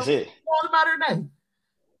her down. That's it. All about her day.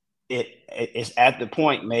 It's at the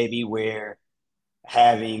point maybe where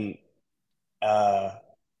having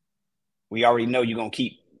we already know you're gonna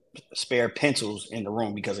keep spare pencils in the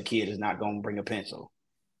room because a kid is not gonna bring a pencil.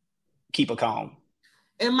 Keep a comb.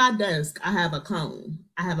 In my desk, I have a comb,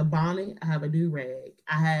 I have a bonnet, I have a do-rag,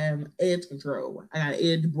 I have edge control, I got an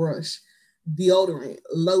edge brush, deodorant,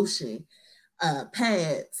 lotion,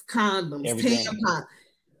 pads, condoms, Everything. tampons,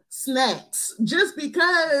 snacks. Just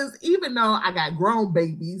because, even though I got grown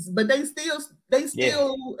babies, but they still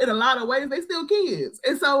in a lot of ways they still kids.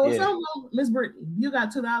 And so if someone, Miss Brittany, you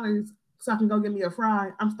got $2 so I can go get me a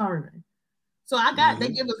fry, I'm starving. So I got they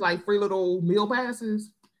give us like free little meal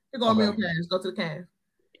passes. Here go a meal pass, go to the cafe.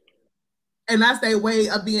 And that's their way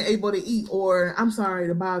of being able to eat. Or I'm sorry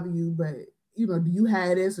to bother you, but do you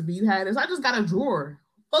have this or do you have this? I just got a drawer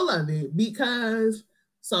full of it because.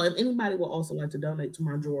 So if anybody would also like to donate to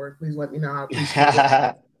my drawer, please let me know. I appreciate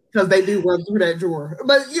it because they do run through that drawer.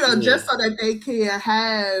 But just so that they can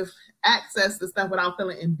have access to stuff without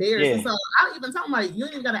feeling embarrassed. Yeah. And so I even tell them like, you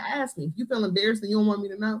ain't even gotta ask me. If you feel embarrassed and you don't want me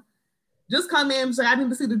to know, just come in and say, I need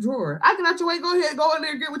to see the drawer. I can out your way. Go ahead, go in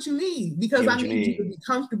there and get what you need because I need you to be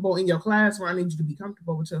comfortable in your classroom. I need you to be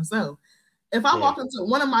comfortable with yourself. If I walk into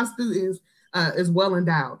one of my students is well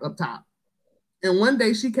endowed up top. And one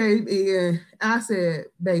day she came in and I said,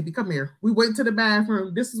 baby, come here. We went to the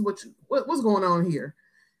bathroom. This is what's going on here.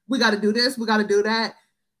 We got to do this. We got to do that.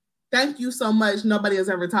 Thank you so much. Nobody has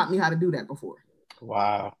ever taught me how to do that before.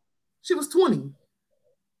 Wow. She was 20.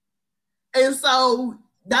 And so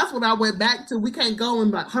that's what I went back to. We can't go and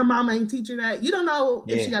like, her mom ain't teach her that. You don't know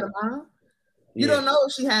if she got a mom. You don't know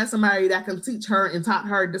if she has somebody that can teach her and taught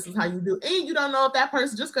her this is how you do. And you don't know if that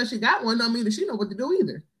person, just because she got one, don't mean that she know what to do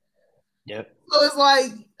either. Yep. So it's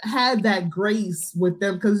like had that grace with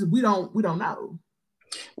them because we don't know.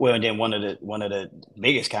 Well, and then one of the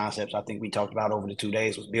biggest concepts I think we talked about over the 2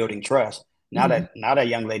 days was building trust. Now that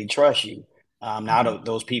young lady trusts you,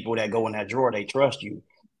 those people that go in that drawer, they trust you.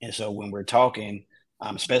 And so when we're talking,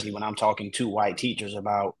 especially when I'm talking to white teachers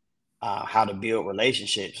about how to build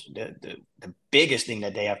relationships, the biggest thing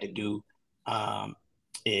that they have to do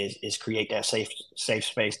is create that safe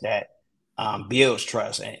space that builds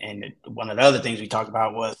trust. And one of the other things we talked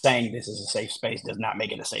about was saying this is a safe space does not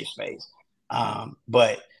make it a safe space.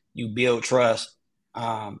 But you build trust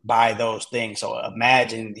by those things. So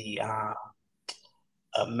imagine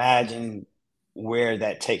where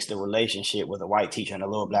that takes the relationship with a white teacher and a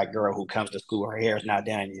little black girl who comes to school, her hair is not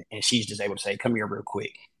done, and she's just able to say, come here real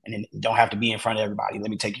quick. And then don't have to be in front of everybody. Let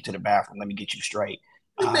me take you to the bathroom. Let me get you straight.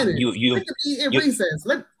 You in recess.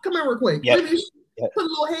 Come here real quick. Yep. Put a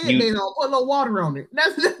little headband on, put a little water on it.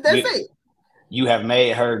 That's it. You have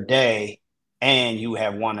made her day, and you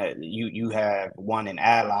have won an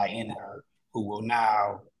ally in her who will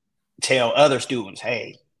now tell other students,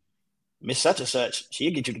 hey, Miss such and such,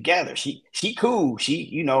 she'll get you together. She cool.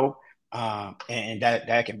 And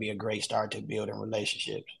that can be a great start to building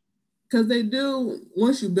relationships. Because they do,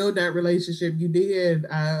 once you build that relationship,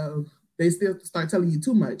 they still start telling you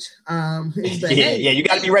too much. You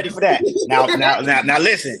got to be ready for that. Now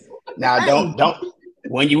listen. Now don't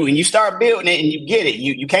when you start building it and you get it,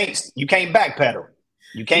 you can't backpedal.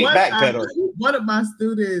 You can't backpedal. One of my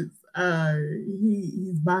students,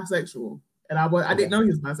 he's bisexual, and I didn't know he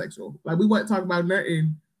was bisexual. Like we wasn't talking about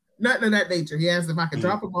nothing of that nature. He asked if I could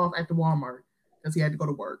drop him off at the Walmart because he had to go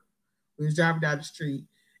to work. We was driving down the street,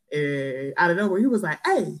 and out of nowhere, he was like,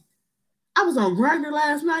 "Hey, I was on Grindr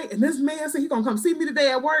last night, and this man said, you gonna come see me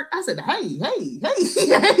today at work?" I said, hey.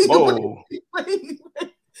 Whoa.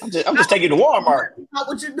 I'm just taking you to Walmart. Not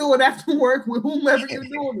what you're doing after work with whomever you're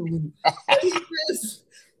doing it with. He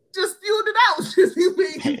just spewed it out.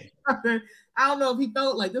 I don't know if he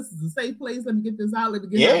felt like this is a safe place. Let me get this out. Let me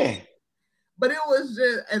get out. But it was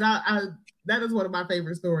just, and I that is one of my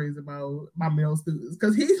favorite stories about my male students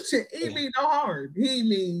because he mean no harm. He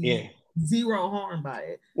mean zero harm by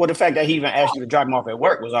it. Well, the fact that he even asked you to drop him off at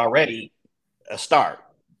work was already a start.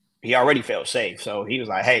 He already felt safe. So he was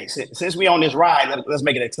like, hey, since we on this ride, let's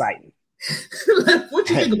make it exciting. What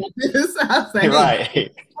you think about this? I was like,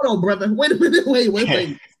 hey, hold on, brother. Wait a minute.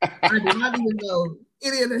 Wait. I did not even know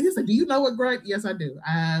any of that. He said, do you know what Grindr? Yes, I do.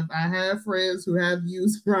 I have friends who have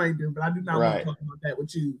used Grindr, but I do not want to talk about that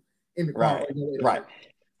with you in the car. Right.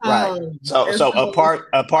 So a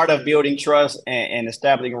part of building trust and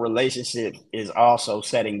establishing a relationship is also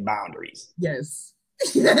setting boundaries. Yes.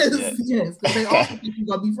 Because they also think you're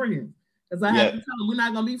gonna be friends. Because I have to tell them we're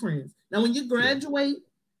not gonna be friends. Now, when you graduate,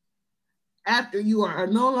 after you are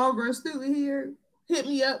no longer a student here, hit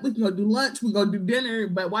me up. We can go do lunch. We go do dinner.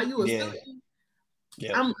 But while you're a student,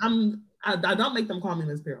 I don't make them call me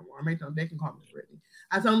Miss Paramore. They can call me Brittany.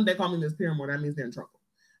 I tell them they call me Miss Paramore. That means they're in trouble.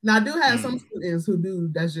 Now, I do have some students who do.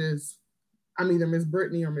 That's just I'm either Miss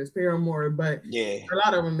Brittany or Miss Paramore, but Yeah. a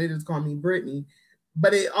lot of them they just call me Brittany.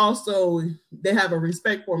 But it also they have a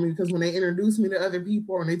respect for me because when they introduce me to other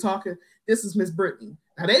people and they talking, this is Miss Brittany.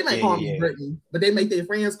 Now they may call me Brittany, but they make their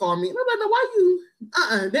friends call me. And I'm like, no, why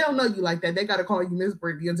you? They don't know you like that. They gotta call you Miss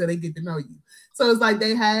Brittany until they get to know you. So it's like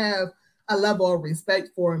they have a level of respect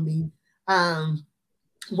for me,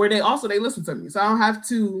 where they listen to me. So I don't have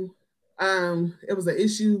to. It was an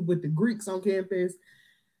issue with the Greeks on campus.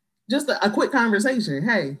 Just a quick conversation.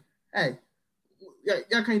 Hey,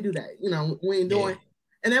 y'all can't do that. We ain't doing.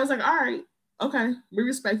 And they was like, all right, okay, we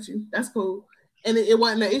respect you. That's cool. And it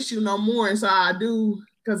wasn't an issue no more. And so I do,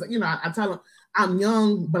 because I tell them I'm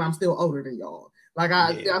young, but I'm still older than y'all. Like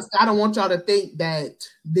I don't want y'all to think that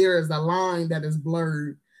there is a line that is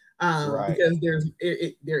blurred, because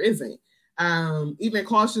there isn't. Even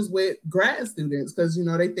cautious with grad students because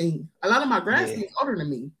they think a lot of my grad students older than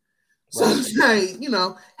me. So it's like,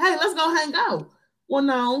 hey, let's go hang out. Well,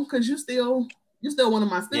 no, because you're still one of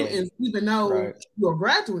my students, even though you're a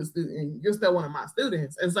graduate student, you're still one of my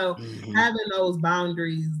students. And so having those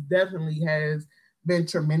boundaries definitely has been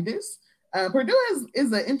tremendous. Purdue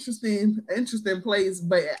is an interesting place,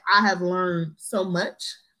 but I have learned so much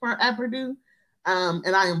at Purdue.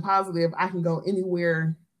 And I am positive I can go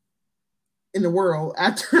anywhere in the world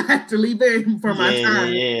after leaving for my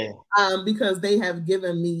time. Because they have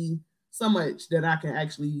given me so much that I can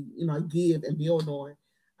actually, give and build on.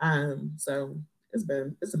 So it's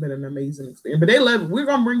been an amazing experience. But they love it. We're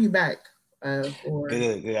gonna bring you back.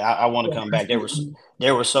 Good. I want to come back. There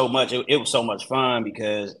was so much. It was so much fun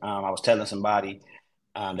because I was telling somebody.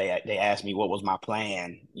 They asked me what was my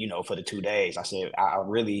plan, for the 2 days. I said I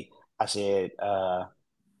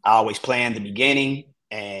always plan the beginning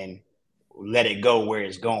and let it go where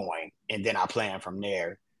it's going, and then I plan from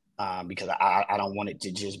there. Because I don't want it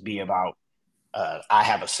to just be about I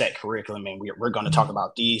have a set curriculum and we're going to talk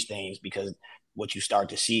about these things, because what you start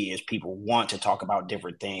to see is people want to talk about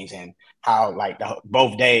different things, and how like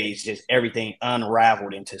both days just everything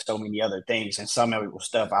unraveled into so many other things, and some of it was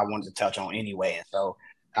stuff I wanted to touch on anyway. And so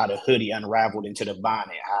how the hoodie unraveled into the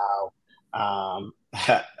bonnet, how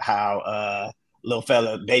little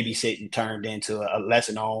fella babysitting turned into a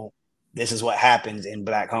lesson on this is what happens in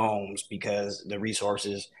Black homes because the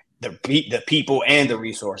resources, the people and the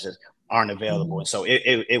resources aren't available. And so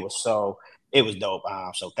it was dope.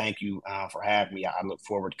 So thank you for having me. I look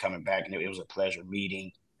forward to coming back, and it was a pleasure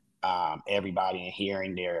meeting everybody and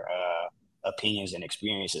hearing their opinions and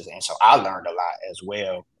experiences. And so I learned a lot as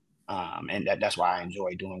well. And that's why I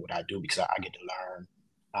enjoy doing what I do, because I get to learn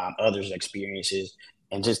others' experiences,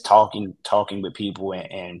 and just talking with people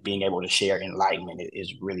and being able to share enlightenment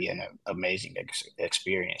is really an amazing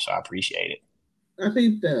experience. So I appreciate it. I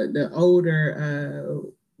think the older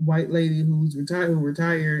white lady who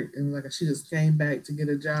retired, and like she just came back to get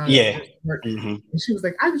a job. And she was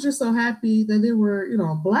like, I was just so happy that there were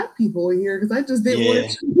Black people in here, because I just didn't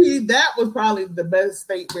want to be. That was probably the best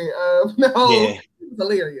statement of the whole. It was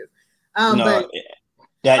hilarious. But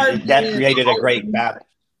that created a great balance.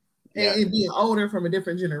 And being older from a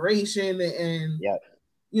different generation, and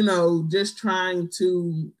just trying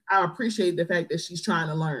to, I appreciate the fact that she's trying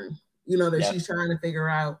to learn, that she's trying to figure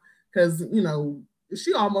out, because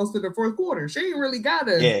she almost to the fourth quarter. She ain't really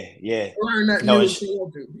gotta learn nothing new she will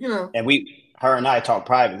do, And her and I talked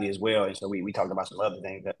privately as well, and so we talked about some other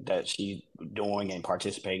things that she's doing and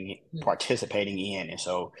participating in, and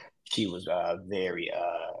so she was very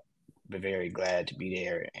glad to be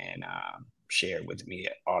there and share with me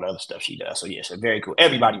all the other stuff she does. So so very cool.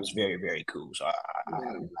 Everybody was very, very cool. So I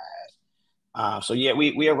had a blast. So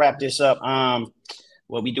we'll wrap this up.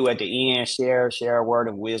 What we do at the end, share a word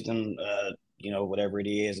of wisdom, whatever it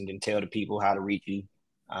is, and then tell the people how to reach you.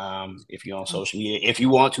 If you're on social media, if you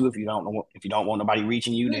want to, if you don't want nobody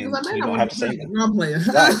reaching you, then you don't have to say that. I'm playing.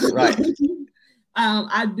 Right.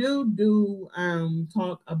 I do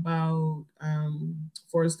talk about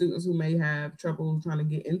for students who may have trouble trying to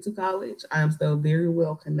get into college. I am still very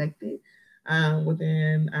well connected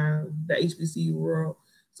within the HBCU world.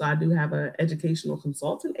 So I do have an educational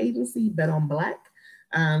consultant agency, Bet on Black.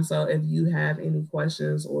 So if you have any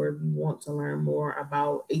questions, or if you want to learn more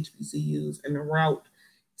about HBCUs and the route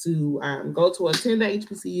to go to attend the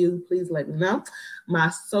HBCU, please let me know. My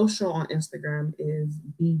social on Instagram is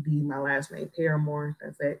BB, my last name, Paramore.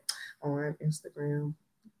 That's it on Instagram.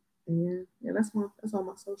 And that's all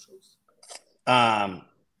my socials.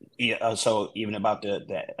 So even about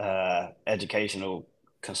the educational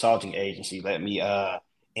consulting agency, let me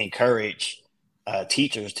encourage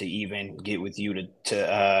teachers to even get with you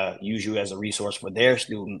to use you as a resource for their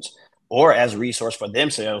students. or as a resource for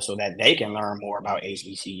themselves so that they can learn more about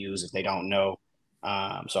HBCUs if they don't know.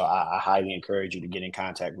 So I highly encourage you to get in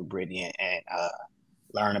contact with Brittany and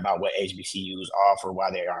learn about what HBCUs offer,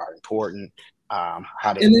 why they are important,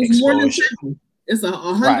 how to and it's more than expose. 10. It's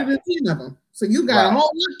 110 of them. So you got a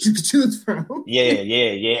whole lot you can choose from.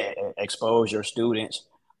 Yeah. Expose your students.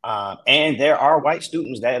 And there are white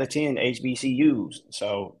students that attend HBCUs.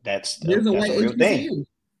 So that's a real thing.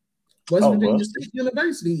 West Virginia State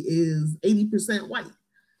University is 80% white.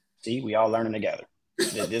 See, we all learning together.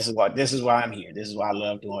 This is why I'm here. This is why I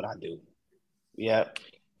love doing what I do. Yep.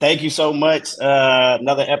 Thank you so much.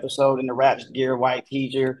 Another episode in the Raps Dear White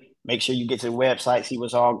Teacher. Make sure you get to the website, see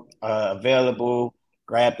what's all available.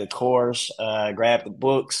 Grab the course, grab the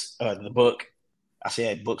books, the book. I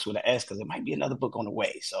said books with an S because it might be another book on the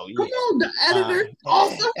way. So yeah. Come on, the editor.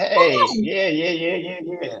 Awesome.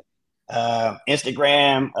 Yeah.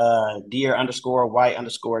 Instagram,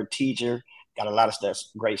 dear_white_teacher. Got a lot of stuff,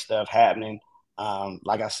 great stuff happening.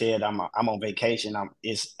 Like I said, I'm on vacation.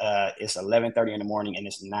 It's 11:30 in the morning and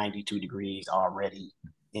it's 92 degrees already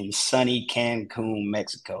in sunny Cancun,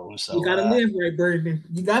 Mexico. So you gotta live right, Brandon.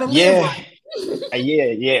 You gotta live right.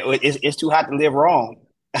 It's too hot to live wrong.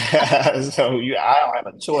 So I don't have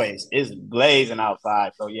a choice. It's blazing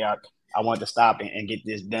outside. So yeah, I wanted to stop and get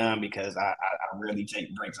this done because I really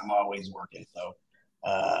take breaks. I'm always working. So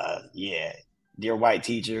dear white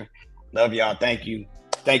teacher, love y'all. Thank you,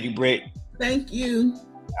 Britt. Thank you.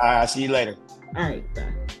 See you later. All right,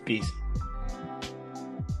 bye. Peace.